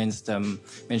ago against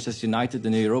Manchester United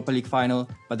in the Europa League final,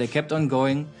 but they kept on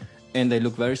going and they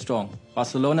look very strong.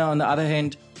 Barcelona, on the other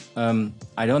hand,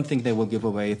 I don't think they will give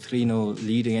away a 3-0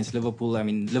 lead against Liverpool. I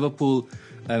mean, Liverpool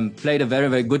played a very,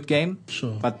 very good game.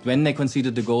 Sure. But when they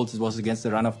conceded the goals, it was against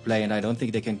the run of play, and I don't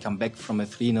think they can come back from a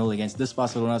 3-0 against this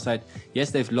Barcelona side.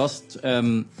 Yes, they've lost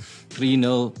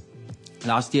 3-0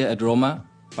 last year at Roma,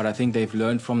 but I think they've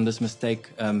learned from this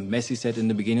mistake. Messi said in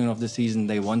the beginning of the season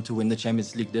they want to win the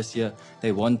Champions League this year.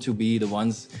 They want to be the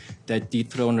ones that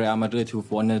dethrone Real Madrid,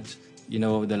 who've won it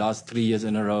the last 3 years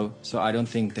in a row. So I don't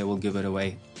think they will give it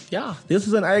away. Yeah, this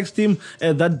is an Ajax team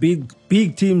that beat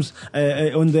big teams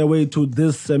on their way to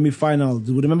this semi-final.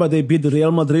 Remember, they beat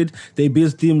Real Madrid. They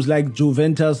beat teams like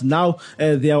Juventus. Now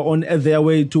they are on their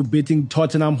way to beating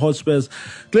Tottenham Hotspurs.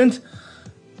 Clint,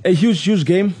 a huge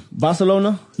game.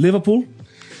 Barcelona, Liverpool.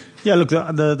 Yeah, look,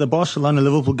 the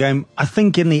Barcelona-Liverpool game, I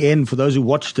think in the end, for those who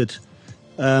watched it,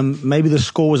 maybe the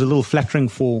score was a little flattering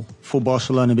for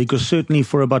Barcelona, because certainly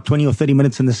for about 20 or 30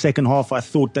 minutes in the second half, I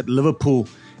thought that Liverpool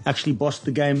actually bossed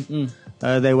the game.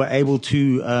 They were able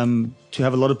to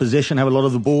have a lot of possession, have a lot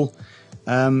of the ball.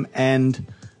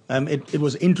 It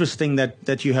was interesting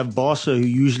that you have Barca, who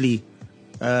usually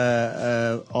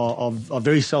are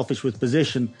very selfish with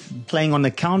possession, playing on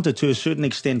the counter to a certain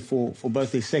extent for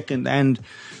both their second and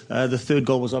the third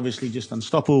goal was obviously just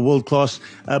unstoppable, world class.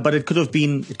 But it could have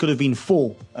been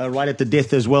 4 right at the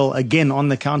death as well, again on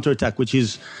the counter attack, which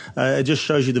is it just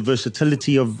shows you the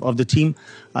versatility of the team.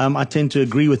 I tend to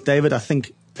agree with David. I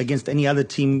think against any other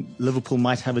team, Liverpool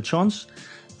might have a chance,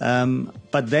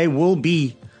 but they will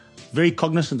be very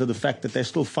cognizant of the fact that they're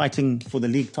still fighting for the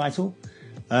league title.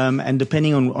 And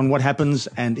depending on what happens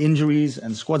and injuries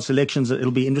and squad selections,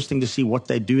 it'll be interesting to see what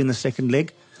they do in the second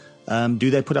leg. Do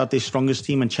they put out their strongest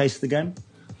team and chase the game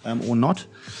or not?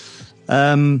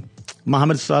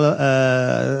 Mohamed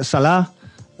Salah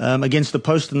against the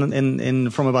post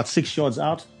from about 6 yards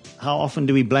out. How often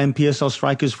do we blame PSL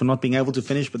strikers for not being able to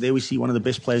finish? But there we see one of the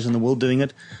best players in the world doing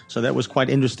it. So that was quite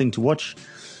interesting to watch.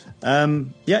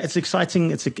 It's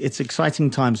exciting. It's exciting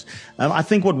times. I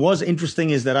think what was interesting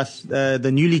is that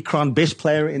the newly crowned best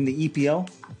player in the EPL,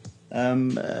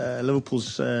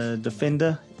 Liverpool's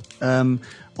defender,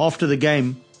 after the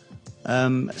game,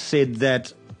 said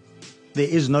that there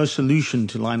is no solution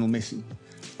to Lionel Messi,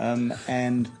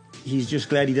 and he's just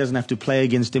glad he doesn't have to play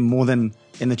against him more than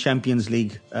in the Champions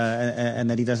League, and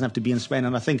that he doesn't have to be in Spain.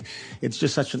 And I think it's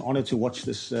just such an honor to watch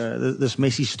this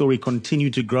Messi story continue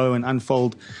to grow and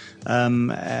unfold,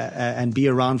 and be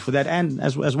around for that. And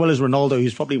as well as Ronaldo,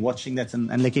 who's probably watching that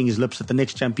and licking his lips at the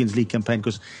next Champions League campaign,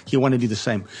 because he'll want to do the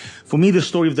same. For me, the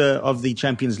story of the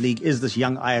Champions League is this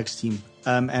young Ajax team,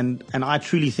 and I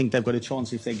truly think they've got a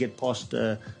chance if they get past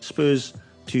Spurs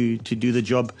to do the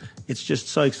job. It's just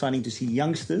so exciting to see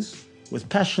youngsters with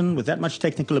passion, with that much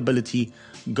technical ability,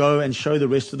 go and show the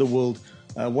rest of the world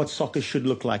what soccer should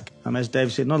look like. As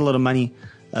Dave said, not a lot of money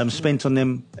spent on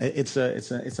them. It's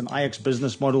an Ajax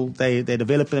business model. They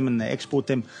develop them and they export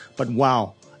them. But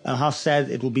wow, how sad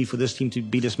it will be for this team to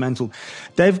be dismantled.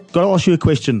 Dave, got to ask you a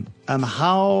question.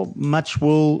 How much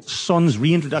will Son's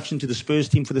reintroduction to the Spurs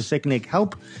team for the second leg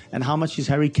help? And how much is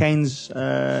Harry Kane's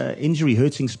injury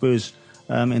hurting Spurs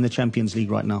in the Champions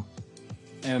League right now?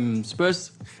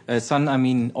 Spurs,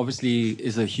 Son, obviously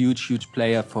is a huge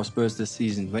player for Spurs this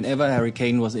season. Whenever Harry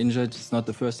Kane was injured, it's not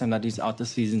the first time that he's out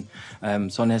this season.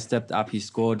 Son has stepped up. He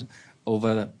scored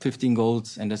over 15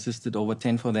 goals and assisted over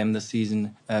 10 for them this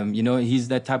season. He's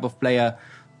that type of player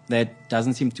that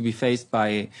doesn't seem to be faced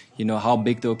by, how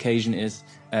big the occasion is.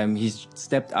 He's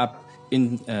stepped up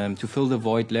to fill the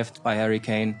void left by Harry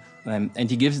Kane. And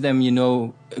he gives them,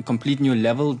 a complete new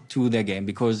level to their game,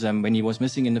 because when he was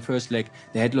missing in the first leg,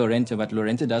 they had Llorente, but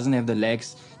Llorente doesn't have the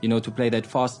legs, to play that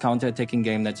fast counter-attacking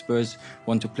game that Spurs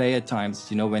want to play at times,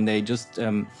 when they just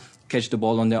catch the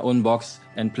ball on their own box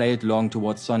and play it long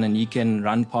towards Son, and he can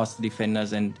run past the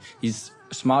defenders, and he's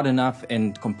smart enough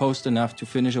and composed enough to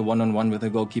finish a one-on-one with a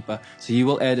goalkeeper. So he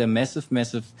will add a massive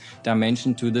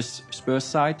dimension to this Spurs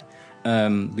side.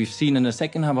 We've seen in the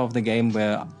second half of the game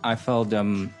where I felt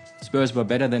Spurs were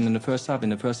better than in the first half. In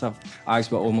the first half, Ajax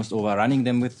were almost overrunning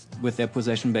them with their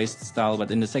possession-based style.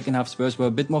 But in the second half, Spurs were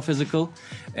a bit more physical.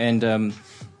 And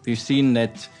we've seen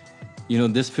that,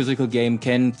 this physical game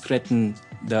can threaten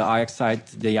the Ajax side,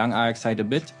 the young Ajax side a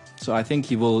bit. So I think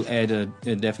he will add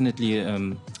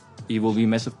he will be a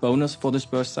massive bonus for the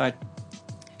Spurs side.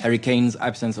 Harry Kane's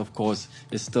absence, of course,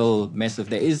 is still massive.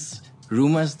 There is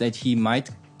rumors that he might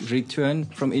return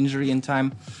from injury in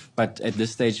time, but at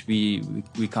this stage we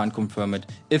can't confirm it.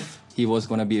 If he was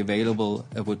going to be available,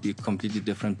 it would be a completely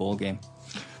different ball game.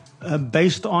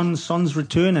 Based on Son's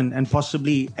return and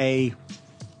possibly a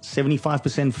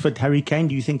 75% fit Harry Kane,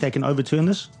 do you think they can overturn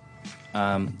this?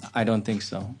 I don't think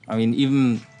so.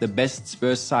 Even the best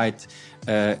Spurs side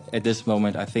at this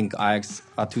moment, I think Ajax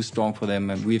are too strong for them.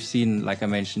 And we've seen, like I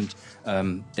mentioned,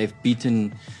 they've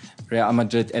beaten Real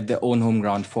Madrid at their own home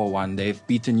ground 4-1. They've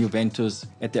beaten Juventus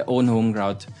at their own home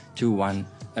ground 2-1.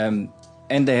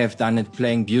 And they have done it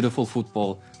playing beautiful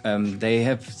football. They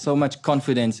have so much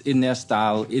confidence in their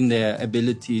style, in their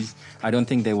abilities. I don't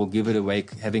think they will give it away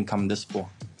having come this far.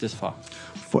 this far.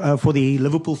 For the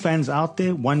Liverpool fans out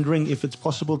there wondering if it's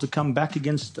possible to come back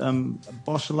against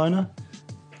Barcelona,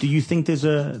 do you think there's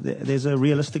a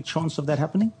realistic chance of that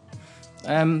happening?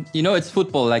 It's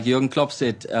football. Like Jurgen Klopp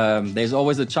said, there's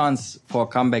always a chance for a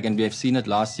comeback, and we have seen it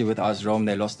last year with AS Rome.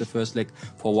 They lost the first leg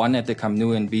 4-1 at the Camp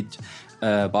Nou and beat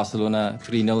Barcelona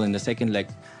 3-0 in the second leg.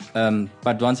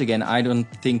 But once again, I don't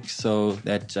think so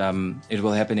that it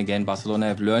will happen again. Barcelona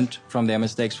have learned from their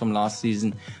mistakes from last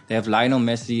season. They have Lionel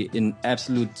Messi in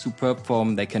absolute superb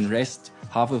form. They can rest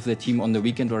half of their team on the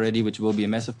weekend already, which will be a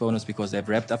massive bonus because they've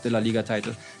wrapped up the La Liga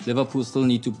title. Liverpool still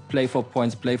need to play for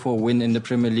points, play for a win in the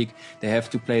Premier League. They have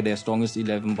to play their strongest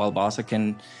 11, while Barca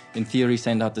can, in theory,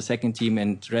 send out the second team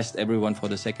and rest everyone for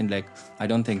the second leg. I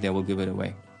don't think they will give it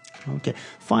away. Okay.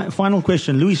 Final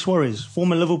question. Luis Suarez,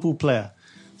 former Liverpool player,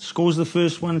 scores the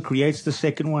first one, creates the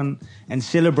second one, and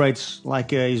celebrates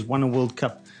like he's won a World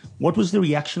Cup. What was the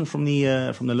reaction from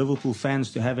the Liverpool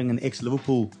fans to having an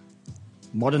ex-Liverpool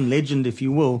modern legend, if you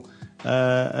will,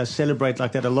 celebrate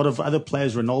like that? A lot of other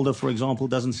players, Ronaldo, for example,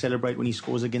 doesn't celebrate when he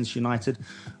scores against United.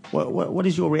 What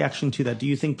is your reaction to that? Do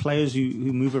you think players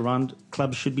who move around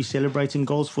clubs should be celebrating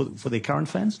goals for their current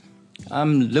fans?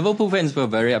 Liverpool fans were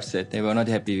very upset. They were not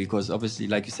happy because obviously,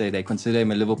 like you say, they consider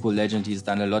him a Liverpool legend. He's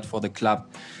done a lot for the club.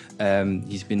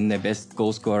 He's been their best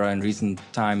goal scorer in recent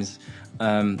times.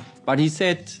 But he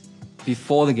said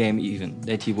before the game even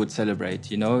that he would celebrate.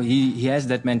 He has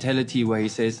that mentality where he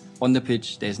says on the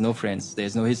pitch there's no friends,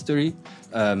 there's no history.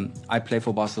 I play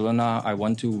for Barcelona. I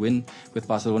want to win with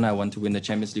Barcelona. I want to win the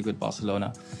Champions League with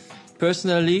Barcelona.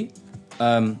 Personally,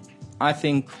 I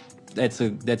think that's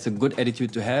a good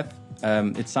attitude to have.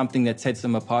 It's something that sets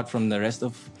him apart from the rest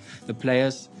of the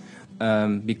players,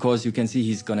 because you can see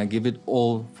he's gonna give it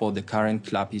all for the current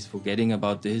club. He's forgetting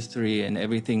about the history and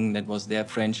everything that was there,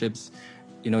 friendships.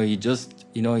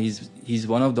 He's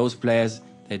one of those players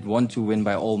that want to win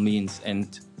by all means.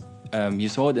 And you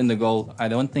saw it in the goal. I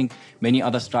don't think many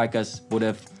other strikers would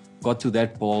have got to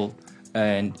that ball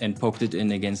and poked it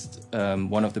in against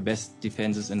one of the best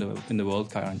defenses in the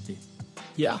world currently.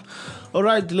 Yeah. All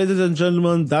right, ladies and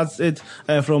gentlemen, that's it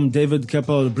from David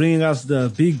Keppel, bringing us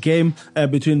the big game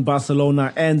between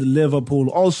Barcelona and Liverpool.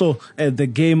 Also, the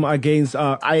game against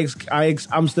Ajax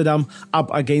Amsterdam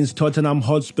up against Tottenham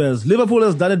Hotspurs. Liverpool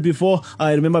has done it before.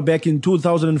 I remember back in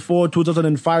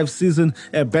 2004-2005 season,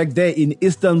 back there in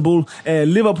Istanbul,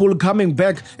 Liverpool coming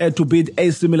back to beat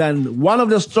AC Milan, one of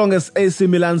the strongest AC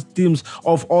Milan teams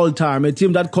of all time. A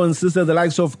team that consisted of the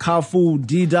likes of Cafu,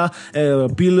 Dida,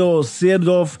 Pirlo,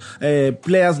 Seedorf,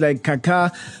 players like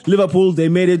Kaká. Liverpool, they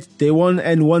made it. They won the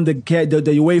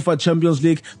UEFA Champions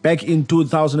League back in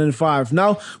 2005.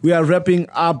 Now we are wrapping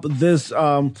up this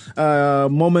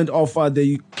moment of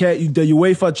the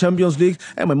UEFA Champions League.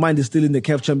 And my mind is still in the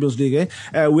CAF Champions League.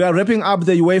 We are wrapping up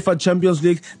the UEFA Champions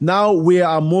League. Now we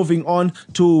are moving on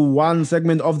to one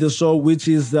segment of the show, which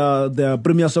is the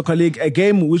Premier Soccer League, a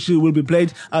game which will be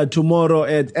played tomorrow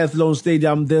at Athlone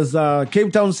Stadium. There's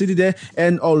Cape Town City there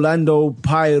and Orlando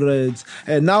Pirates.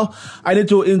 And now I need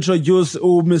to introduce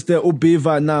Mr.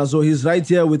 Ubiva Nazo. He's right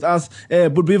here with us.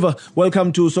 Ubiva,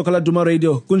 welcome to Soccer Laduma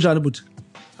Radio. Kunjani but?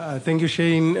 Thank you,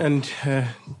 Shane, and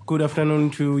good afternoon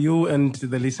to you and to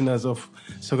the listeners of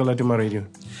Soccer Laduma Radio.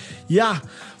 Yeah,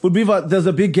 Ubiva, there's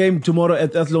a big game tomorrow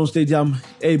at Athlone Stadium.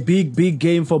 A big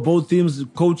game for both teams.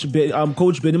 Coach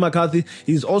Benny McCarthy,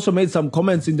 he's also made some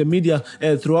comments in the media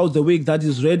throughout the week that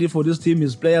he's ready for this team.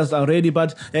 His players are ready,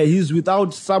 but he's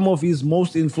without some of his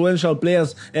most influential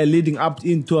players leading up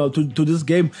into to this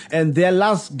game. And their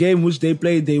last game, which they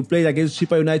played against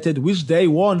Chippa United, which they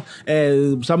won.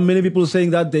 Many people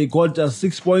saying that they got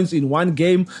 6 points in one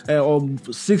game or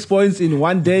 6 points in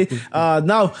one day.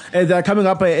 Now they're coming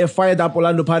up a fired up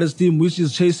Orlando Pirates team, which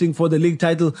is chasing for the league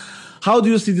title. How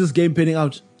do you see this game panning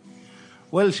out?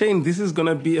 Well, Shane, this is going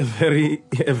to be a very,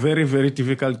 very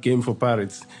difficult game for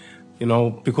Pirates.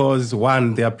 Because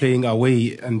one, they are playing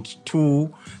away, and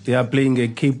two, they are playing a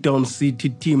Cape Town City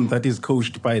team that is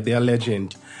coached by their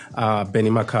legend, Benny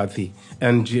McCarthy.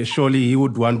 And surely he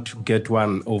would want to get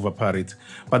one over Pirates.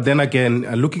 But then again,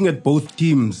 looking at both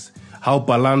teams, how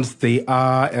balanced they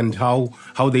are and how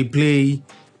they play,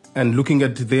 and looking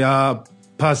at their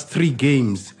past 3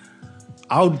 games,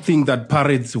 I would think that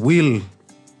Pirates will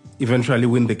eventually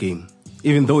win the game,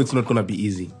 even though it's not going to be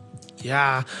easy.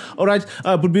 Yeah. All right,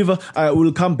 Budbiva,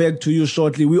 we'll come back to you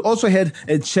shortly. We also had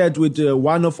a chat with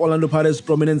one of Orlando Pirates'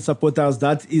 prominent supporters,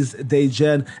 that is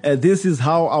Dejan. This is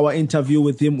how our interview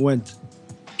with him went.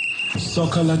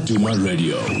 Soccer Laduma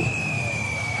Radio.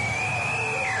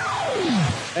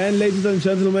 And ladies and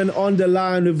gentlemen, on the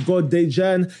line, we've got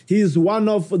Dejan. He's one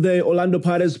of the Orlando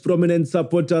Pirates' prominent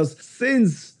supporters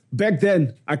since back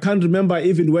then. I can't remember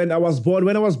even when I was born.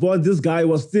 When I was born, this guy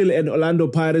was still an Orlando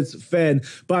Pirates fan.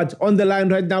 But on the line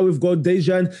right now, we've got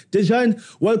Dejan. Dejan,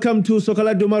 welcome to Soccer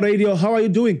Laduma Radio. How are you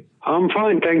doing? I'm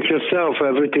fine, thanks yourself.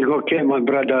 Everything okay, my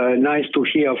brother? Nice to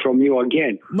hear from you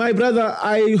again. My brother,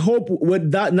 I hope with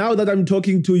that, now that I'm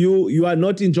talking to you, you are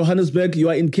not in Johannesburg, you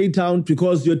are in Cape Town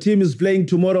because your team is playing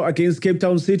tomorrow against Cape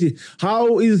Town City.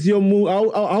 How is your mood?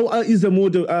 How is the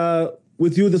mood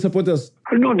with you, the supporters?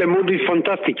 No, the mood is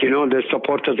fantastic. The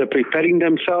supporters are preparing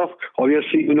themselves.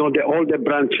 Obviously, all the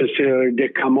branches, they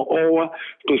come over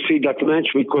to see that match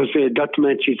because that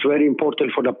match is very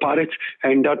important for the Pirates.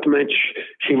 And that match,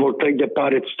 he will take the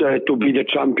Pirates to be the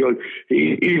champion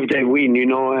if they win,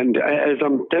 And as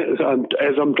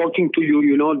I'm talking to you,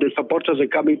 the supporters are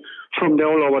coming from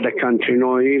all over the country,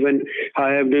 Even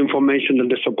I have the information that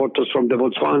the supporters from the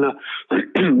Botswana,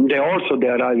 they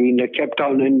arrive in the Cape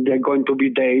Town and they're going to be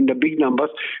there in the big numbers,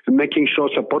 making sure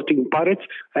supporting Pirates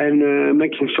and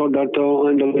making sure that at the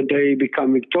end of the day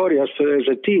become victorious as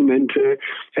a team and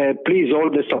please all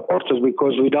the supporters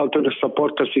because without the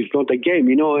supporters it's not a game,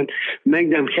 and make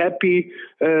them happy,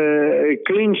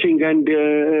 clinching and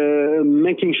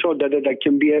making sure that they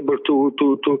can be able to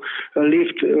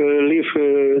lift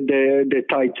the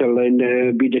title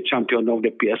and be the champion of the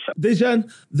PSL.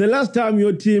 Dejan, the last time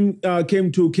your team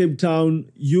came to Cape Town,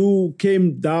 you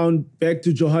came down back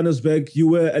to Johannesburg. You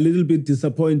were a little bit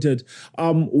disappointed.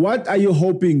 What are you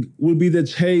hoping will be the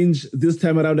change this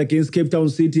time around against Cape Town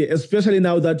City, especially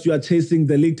now that you are chasing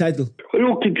the league title?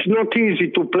 Look, it's not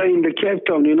easy to play in the Cape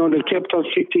Town. The Cape Town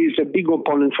City is a big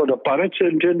opponent for the Pirates.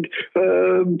 And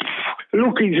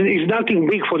look, it's nothing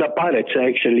big for the Pirates,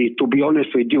 actually, to be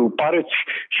honest with you. Pirates,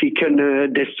 he can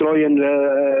destroy and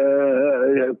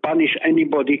punish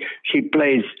anybody he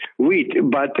plays with.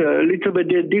 But a little bit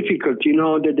difficult,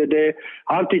 the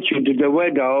altitude, the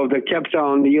weather of the Cape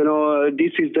Town,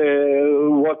 this is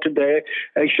what the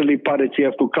actually Pirates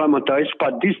have to climatize.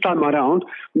 But this time around,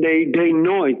 they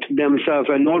know it themselves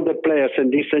and all the players,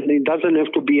 and it doesn't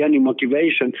have to be any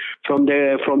motivation from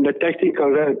the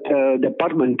technical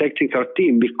department, technical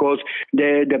team, because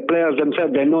the players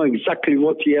themselves, they know exactly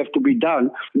what has to be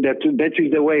done. That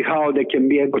is the way how they can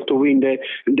be able to win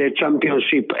the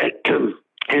championship.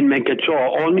 And make it so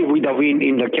only with a win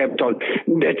in the Cape Town.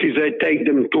 That is, take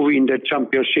them to win the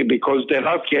championship because the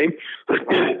last game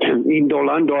in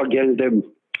Orlando against the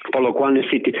Polokwane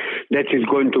City, that is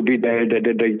going to be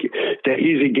the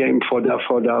easy game for the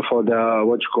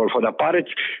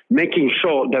Pirates, making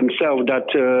sure themselves that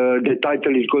the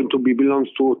title is going to belongs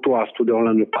to us, to the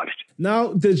Orlando Pirates.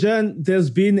 Now, Dejan, there's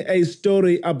been a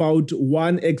story about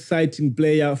one exciting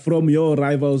player from your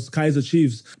rivals, Kaizer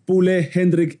Chiefs, Pule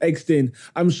Hendrik Ekstein.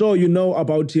 I'm sure you know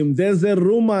about him. There's a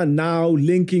rumor now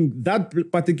linking that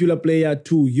particular player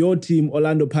to your team,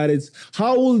 Orlando Pirates.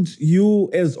 How would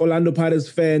you, as Orlando Pirates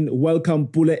fan, welcome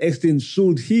Pule Ekstein?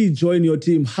 Should he join your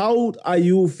team? How are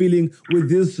you feeling with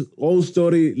this whole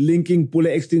story linking Pule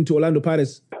Ekstein to Orlando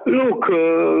Pirates? Look,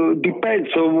 depends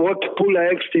on what Pule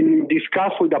Ekstein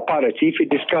discuss with the Pirates, if he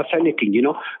discuss anything,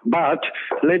 But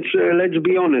let's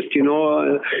be honest,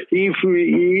 if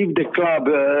the club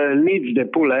needs the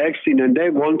Pule Ekstein and they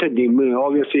wanted him,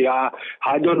 obviously I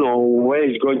don't know where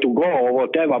he's going to go or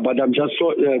whatever. But I'm just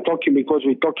talking because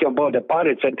we're talking about the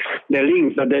Pirates and the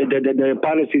links that the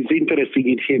Pirates is interested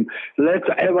in him. Let's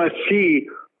ever see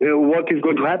what is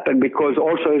going to happen, because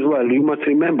also as well, you must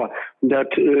remember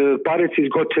that Pirates has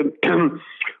got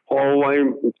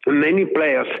many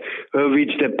players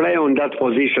which they play on that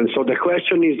position. So the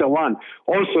question is the one.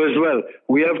 Also as well,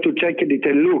 we have to check it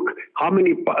and look how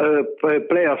many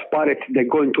players Pirates they're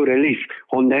going to release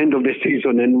on the end of the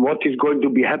season and what is going to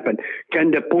be happen.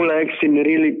 Can the Pule Ekstein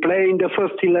really play in the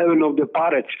first 11 of the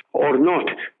Pirates or not?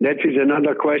 That is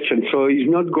another question. So it's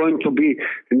not going to be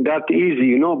that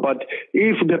easy, But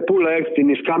if the Pule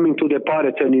Ekstein is coming to the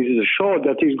Pirates and is sure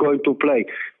that he's going to play,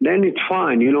 then it's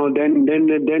fine,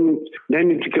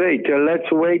 Then it's great. Let's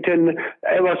wait and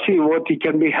ever see what it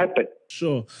can be happen.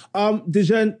 Sure.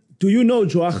 Dejan, do you know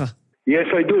Joacha? Yes,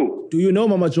 I do. Do you know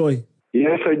Mama Joy?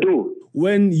 Yes, I do.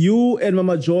 When you and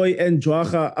Mama Joy and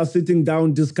Joacha are sitting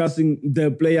down discussing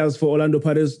the players for Orlando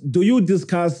Pirates, do you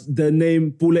discuss the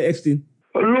name Pule Ekstein?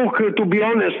 Look, look, to be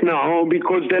honest now,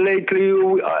 because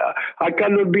lately I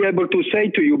cannot be able to say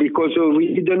to you because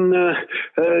we didn't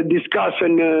discuss,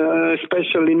 and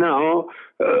especially now,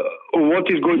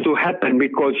 what is going to happen,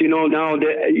 because now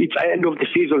it's the end of the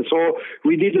season, so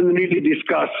we didn't really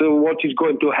discuss what is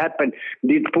going to happen.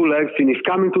 Did Paul Exton is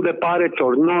coming to the Pirates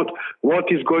or not? What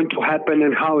is going to happen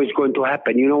and how it's going to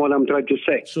happen? You know what I'm trying to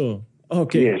say? Sure.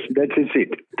 Okay. Yes, that is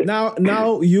it.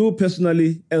 Now you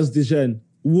personally, as Dejan,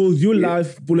 will you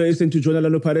love Paul Exton to join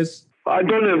Orlando Pirates? I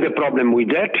don't have the problem with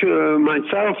that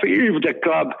myself. If the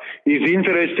club is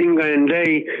interesting and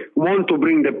they want to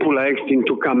bring the Paul Exton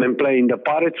to come and play in the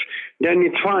Pirates, then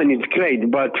it's fine, it's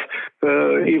great. But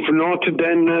if not,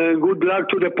 then good luck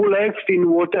to the Paul Exton,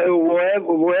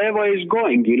 wherever he's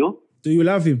going, Do you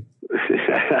love him?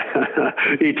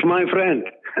 It's my friend.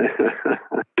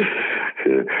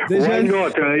 Why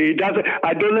not? He doesn't.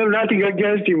 I don't have nothing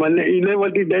against him, and he never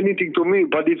did anything to me.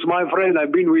 But it's my friend.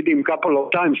 I've been with him a couple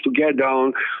of times together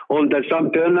on his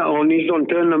own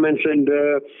tournaments and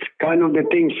kind of the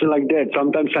things like that.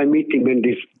 Sometimes I meet him in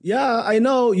this. Yeah, I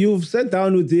know you've sat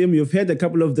down with him. You've had a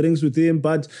couple of drinks with him.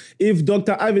 But if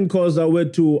Dr. Ivan Khoza were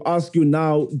to ask you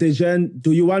now, Dejan,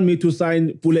 do you want me to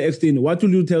sign Paul Exton? What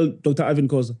will you tell Dr. Ivan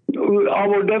Khoza? I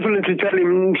will definitely tell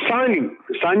him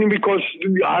sign him because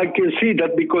I can see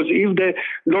that, because if the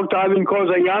Dr. Ivan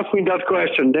Khoza asked me that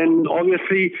question, then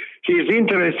obviously he's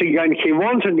interested and he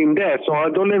wanted him there. So I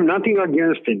don't have nothing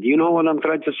against it. You know what I'm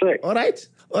trying to say? All right.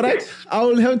 I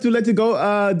will have to let you go,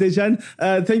 Dejan.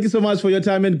 Thank you so much for your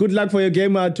time and good luck for your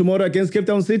game tomorrow against Cape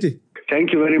Town City.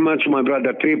 Thank you very much, my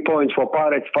brother. 3 points for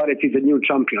Pirates. Pirates is a new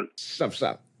champion.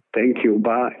 Stop. Thank you.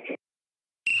 Bye.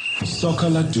 Soccer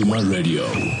Laduma Radio.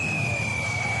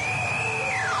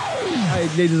 Right,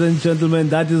 ladies and gentlemen,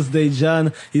 that is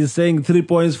Dejan. He's saying 3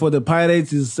 points for the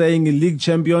Pirates. He's saying league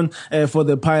champion for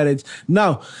the Pirates.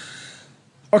 Now,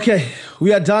 okay,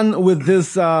 we are done with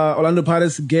this Orlando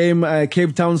Pirates game,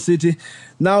 Cape Town City.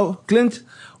 Now, Clint,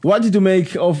 what did you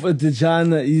make of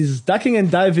Dejan? He's ducking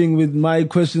and diving with my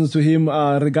questions to him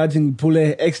regarding Paul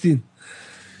Exton.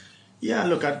 Yeah,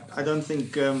 look, I don't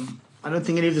think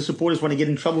any of the supporters want to get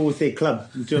in trouble with their club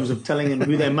in terms of telling them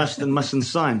who they must and mustn't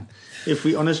sign, if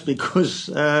we're honest, because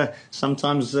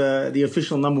sometimes the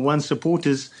official number one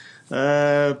supporters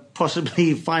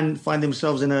possibly find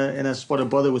themselves in a spot of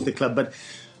bother with the club. But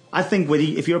I think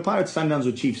if you're a Pirates, Sundowns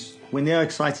or Chiefs, when there are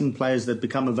exciting players that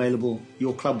become available,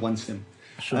 your club wants them.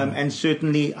 Sure. And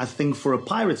certainly, I think for a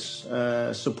Pirates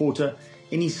supporter,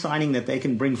 any signing that they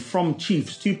can bring from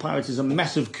Chiefs to Pirates is a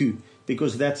massive coup,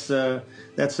 because that's a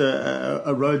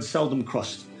road seldom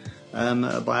crossed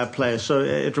by a player. So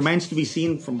it remains to be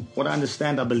seen. From what I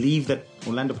understand, I believe that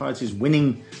Orlando Pirates is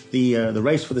winning the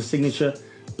race for the signature,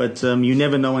 but you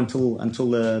never know until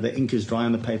the ink is dry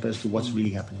on the paper as to what's really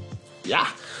happening. Yeah.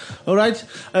 All right.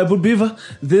 But Beaver,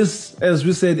 this, as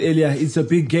we said earlier, it's a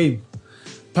big game.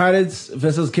 Pirates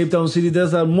versus Cape Town City.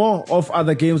 There's more of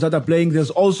other games that are playing. There's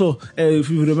also, if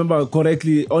you remember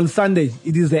correctly, on Sunday,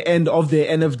 it is the end of the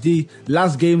NFD,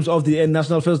 last games of the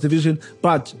National First Division.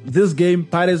 But this game,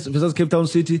 Pirates versus Cape Town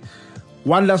City,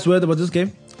 one last word about this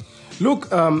game? Look,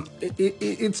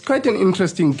 it's quite an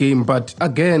interesting game, but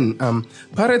again,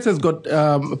 Pirates has got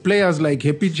players like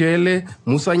Happy Jele,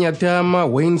 Musa Nyatama,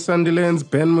 Wayne Sandilands,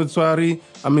 Ben Mutswari,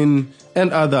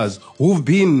 and others who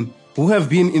have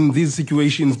been in these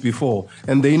situations before,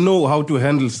 and they know how to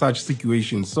handle such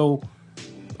situations. So,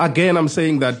 again, I'm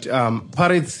saying that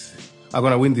Pirates are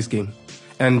going to win this game.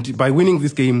 And by winning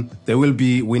this game, they will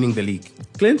be winning the league.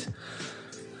 Clint?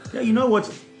 Yeah, you know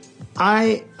what?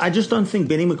 I just don't think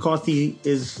Benny McCarthy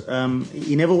is...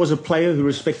 he never was a player who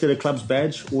respected a club's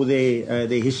badge or their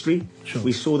history. Sure.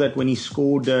 We saw that when he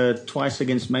scored twice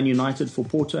against Man United for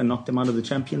Porto and knocked them out of the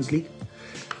Champions League.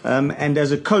 And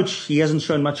as a coach, he hasn't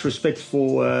shown much respect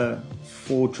for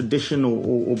tradition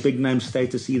or big name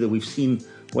status either. We've seen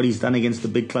what he's done against the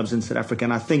big clubs in South Africa,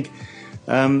 and I think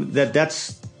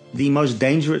that's the most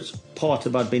dangerous part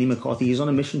about Benny McCarthy. He's on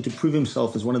a mission to prove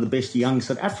himself as one of the best young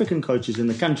South African coaches in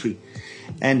the country,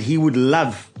 and he would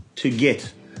love to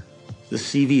get the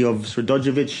CV of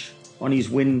Sredojevic on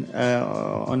his win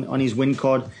on his win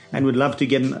card, and would love to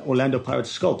get an Orlando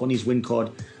Pirates scalp on his win card.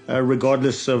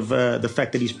 Regardless of the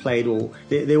fact that he's played, or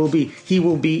he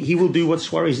will do what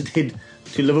Suarez did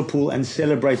to Liverpool and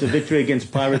celebrate a victory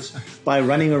against Pirates by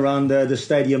running around the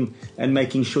stadium and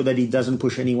making sure that he doesn't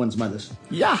push anyone's mothers.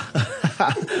 Yeah.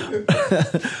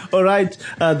 All right.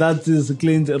 That is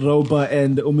Clint Roper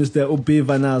and Mr. Upi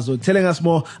Vanazo telling us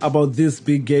more about this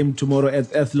big game tomorrow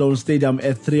at Athlone Stadium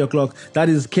at 3 o'clock. That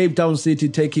is Cape Town City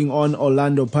taking on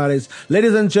Orlando Pirates.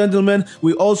 Ladies and gentlemen,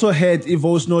 we also had a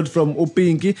voice note from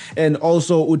Upinki and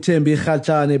also Utembi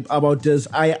Khachane about this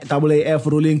IAAF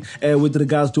ruling with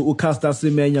regards to Ukasta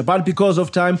Semenya. But because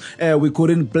of time, we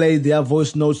couldn't play their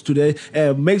voice notes today.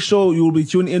 Make sure you'll be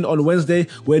tuned in on Wednesday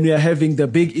when we are having the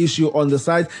big issue on the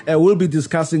side. We'll be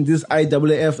discussing this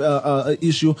IAAF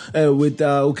issue with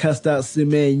Ukasta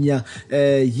Semenya.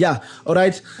 Yeah. All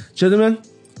right, gentlemen,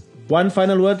 one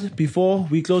final word before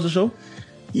we close the show?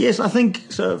 Yes, I think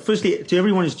so. Firstly, to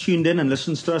everyone who's tuned in and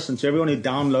listens to us, and to everyone who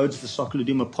downloads the Soccer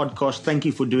Laduma podcast, thank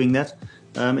you for doing that.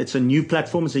 It's a new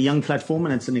platform, it's a young platform,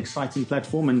 and it's an exciting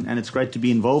platform, and it's great to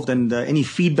be involved. And any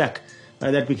feedback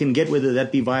that we can get, whether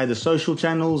that be via the social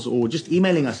channels or just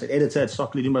emailing us at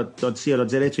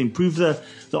editor@soccerladuma.co.za to improve the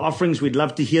offerings, we'd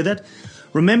love to hear that.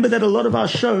 Remember that a lot of our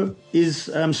show is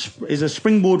a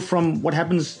springboard from what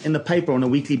happens in the paper on a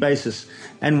weekly basis.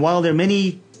 And while there are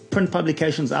many print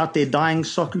publications out there dying,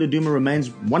 Soccer Laduma remains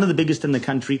one of the biggest in the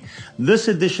country. This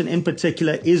edition in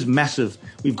particular is massive.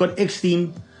 We've got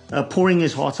X-Team pouring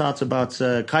his heart out about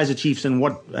Kaiser Chiefs and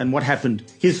what happened,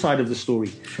 his side of the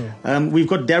story. Sure. We've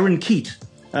got Darren Keat.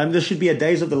 This should be a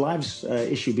Days of the Lives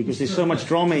issue because there's so much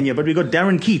drama in here. But we've got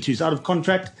Darren Keat, who's out of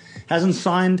contract, hasn't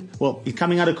signed, well, he's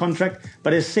coming out of contract,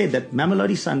 but has said that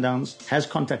Mamelodi Sundowns has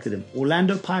contacted him.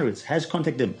 Orlando Pirates has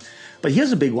contacted him. But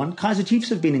here's a big one. Kaiser Chiefs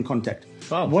have been in contact.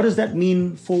 Wow. What does that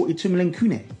mean for Itumeleng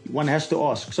Khune? One has to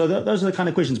ask. So those are the kind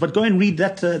of questions. But go and read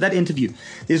that interview.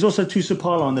 There's also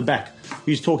Tusapala on the back,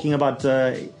 who's talking about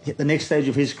the next stage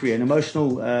of his career, an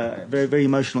emotional, very, very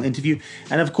emotional interview.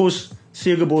 And of course,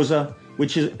 Siyagoboza,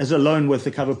 which is alone worth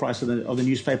the cover price of the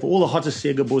newspaper, all the hottest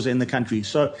Siyagoboza in the country.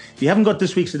 So if you haven't got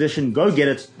this week's edition, go get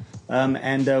it.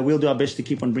 And we'll do our best to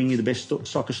keep on bringing you the best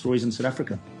soccer stories in South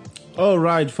Africa. All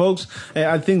right, folks.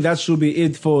 I think that should be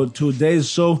it for today's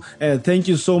show. Thank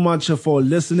you so much for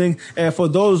listening. For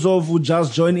those of who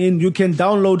just joined in, you can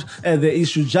download the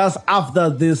issue just after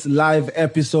this live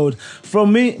episode.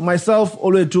 From me, myself,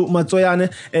 Oluetu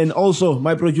Matoyane, and also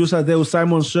my producer there,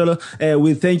 Simon Schiller,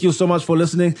 we thank you so much for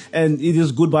listening, and it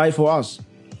is goodbye for us.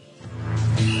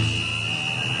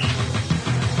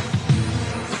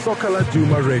 Soccer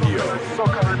Laduma Radio.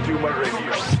 Soccer Laduma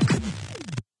Radio.